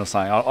instrument or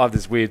something. I have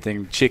this weird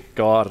thing, chick,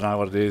 guy, I don't know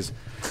what it is.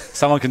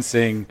 Someone can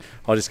sing,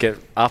 I'll just get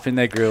up in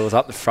their grills,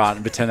 up the front,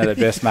 and pretend they're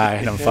their best mate,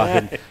 and I'm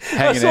fucking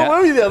hanging out. I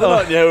saw you the other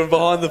night,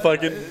 behind the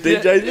fucking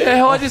DJ.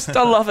 Yeah, I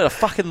love it. I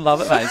fucking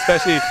love it, mate.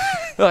 Especially,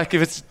 like,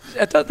 if it's,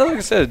 like I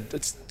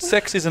said,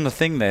 sex isn't a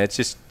thing there. It's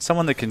just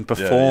someone that can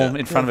perform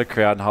in front of a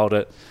crowd and hold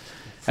it.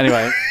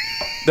 Anyway,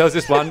 there was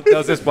this one.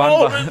 Hold it.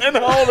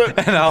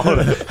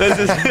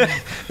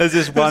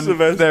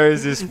 There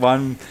is this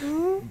one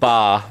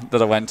bar that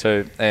I went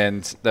to,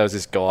 and there was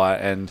this guy,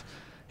 and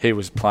he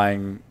was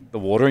playing the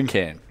watering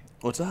can.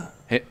 What's that?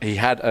 He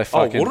had a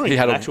fucking actual watering he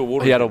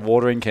had a can.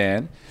 watering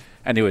can,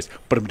 and he was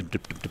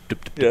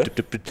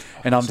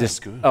and I'm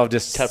just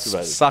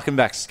captivated. sucking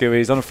back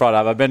skewies on a Friday.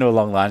 I've been to a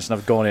long lunch and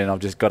I've gone in. I've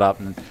just got up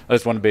and I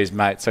just want to be his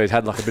mate. So he's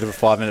had like a bit of a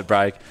 5-minute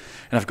break.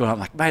 And I've gone up, I'm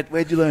like, mate,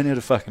 where'd you learn how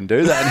to fucking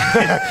do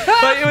that?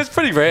 Like, it was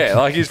pretty rare.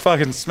 Like, he was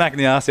fucking smacking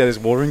the ass out of this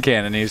watering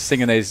can and he was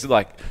singing these,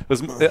 like, I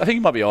think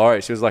he might be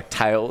Irish. It was like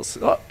Tales.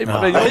 Oh, it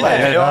might be could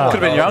have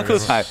been your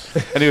uncle's mate.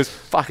 And he was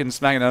fucking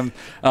smacking them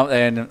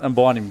and I'm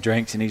buying him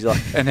drinks and he's like,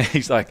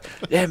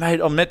 yeah, mate,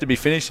 I'm meant to be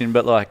finishing,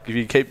 but like, if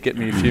you keep getting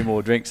me a few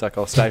more drinks, like,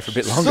 I'll stay for a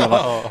bit longer. I'm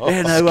like,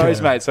 yeah, no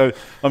worries, mate. So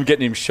I'm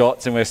getting him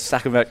shots and we're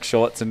sucking back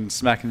shots and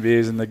smacking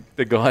beers and the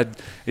guy,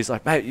 he's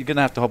like, mate, you're going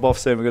to have to hop off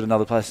soon. We've got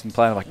another place to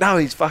play. I'm like, no,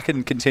 he's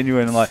fucking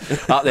continuing and like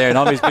up there and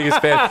I'm his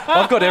biggest fan.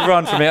 I've got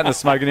everyone from out in the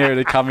smoking area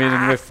to come in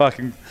and we're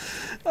fucking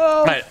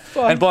mate.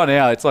 And by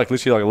now it's like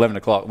literally like 11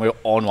 o'clock and we're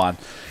on one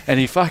and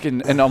he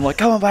fucking and I'm like,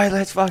 come on mate,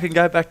 let's fucking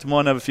go back to mine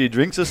and have a few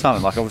drinks or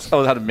something. Like I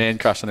had a man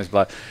crush on this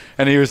bloke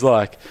and he was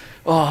like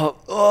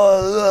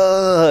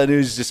and he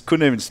was just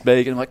couldn't even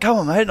speak and I'm like, come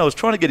on mate, and I was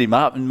trying to get him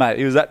up and mate,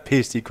 he was that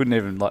pissed he couldn't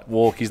even like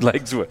walk, his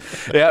legs were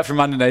out from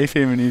underneath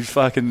him and he was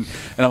fucking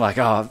and I'm like,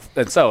 oh,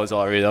 and so was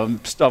I really.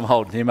 I'm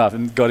holding him up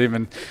and got him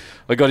and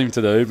I got him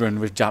to the Uber and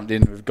we've jumped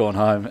in, we've gone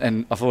home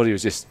and I thought he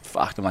was just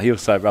fucked. I'm like, he'll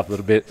sober up a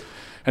little bit.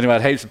 Anyway, I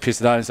had heaps of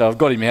piss at home, so I've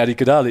got him out. He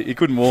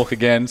couldn't walk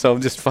again, so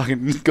I've just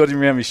fucking got him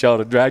around my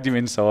shoulder, dragged him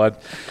inside,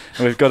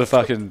 and we've got a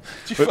fucking.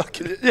 we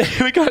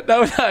got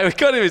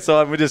him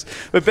inside.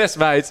 We're best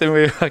mates, and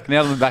we're fucking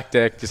out on the back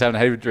deck, just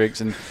having a heap of drinks,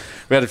 and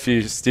we had a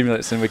few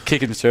stimulants, and we're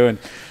kicking through, and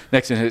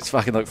next thing it's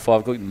fucking like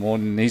 5 o'clock in the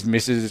morning, and his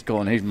missus is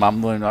gone, he's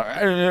mumbling like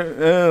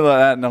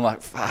that, and I'm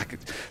like, fuck,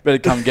 better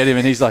come get him,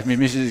 and he's like, my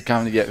missus is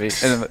coming to get me,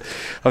 and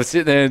I was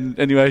sitting there, and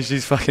anyway,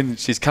 she's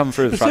come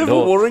through the front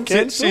door. Watering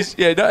can? He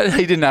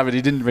didn't have it,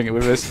 he didn't bring it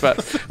with us, but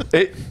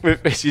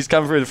she's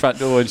come through the front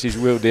door, and she's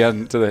wheeled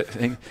down to the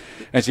thing,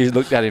 and she's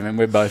looked at him, and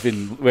we're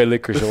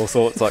licorice, all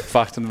sorts, like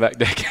fucked on the back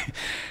deck,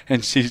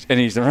 and she's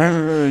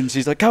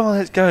like, come on,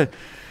 let's go.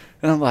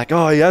 And I'm like,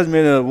 oh, he hasn't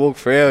been able to walk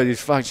for hours.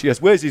 He's fucked. She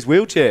goes, where's his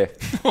wheelchair?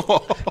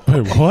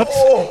 Wait, what?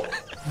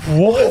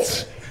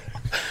 What?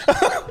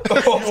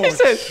 She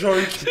said,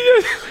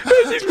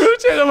 where's his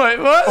wheelchair? And I'm like,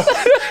 what?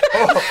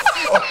 No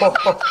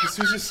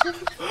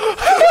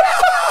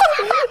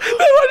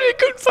wonder he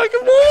couldn't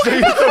fucking walk.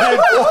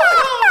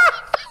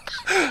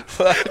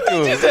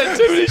 He just had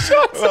too many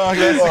shots. Oh,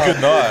 that's a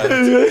good night.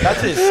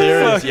 That's a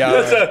serious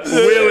That's a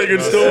really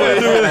good story.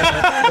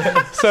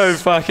 So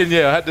fucking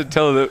I had to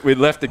tell her that we'd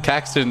left the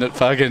Caxton at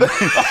fucking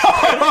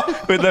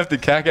we'd left the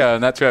Caco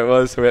and that's where it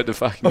was, so we had to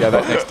fucking go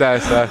back next day.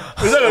 So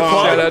Was that a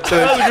shout out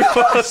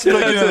to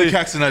Speaking of the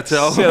Caxton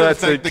Hotel, Shout out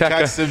to thank the Caco.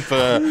 Caxton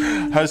for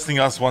hosting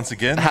us once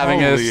again.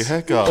 having Holy us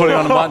heck, putting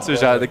on a monster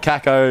show. The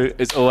Caco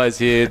is always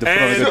here to put on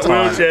a And good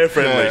time. wheelchair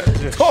friendly.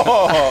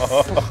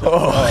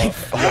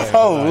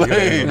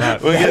 Holy. We're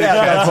getting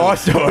That's my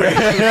story.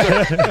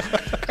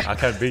 I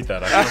can't beat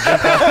that.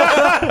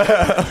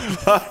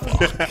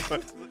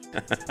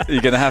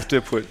 You're gonna have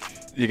to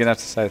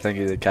say thank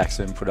you to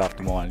Caxton and put it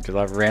after mine because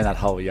I ran that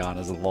whole yarn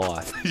as a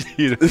lie.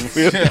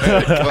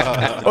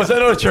 Was that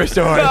not a true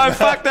story? No,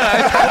 fuck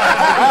that.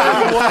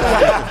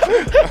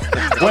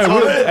 Wait,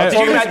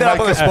 Did you make that up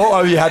on the spot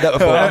or you had that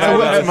before? I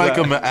wanted to make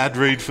him an ad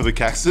read for the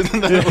Caxton.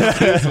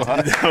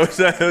 That was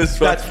his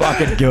one. That's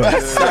fucking good.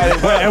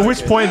 at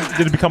which point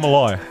did it become a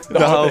lie?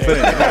 The whole thing.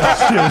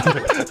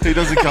 He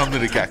doesn't come to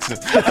the Caxton.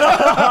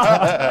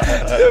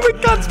 We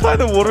can't play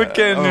the water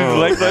can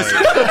like those.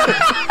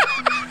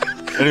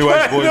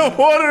 Anyways, boys, The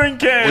watering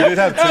can. we did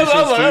have t-shirts too,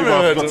 but I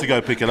heard forgot to go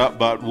pick it up,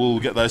 but we'll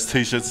get those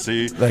t-shirts to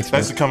you. Thanks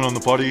for coming on the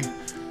potty.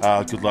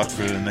 Good luck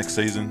for the next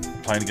season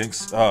playing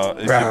against. Good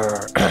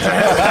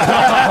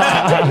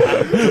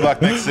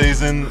luck next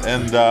season,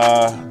 and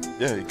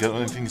you got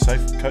anything to say,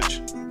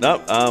 Coach?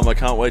 Nope. I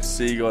can't wait to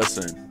see you guys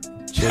soon.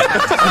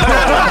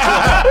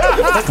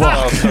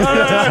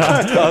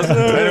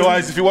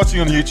 Anyways, if you're watching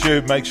on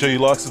YouTube, make sure you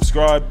like,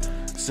 subscribe,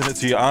 send it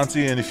to your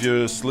auntie, and if you're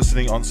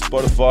listening on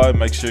Spotify,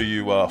 make sure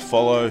you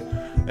follow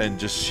and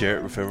just share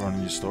it with everyone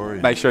in your story.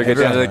 Make sure you get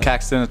down to the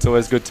Caxton. It's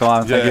always a good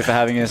time. Thank you for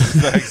having us.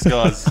 Thanks,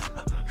 guys.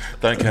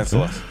 Don't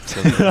cancel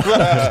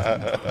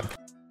us.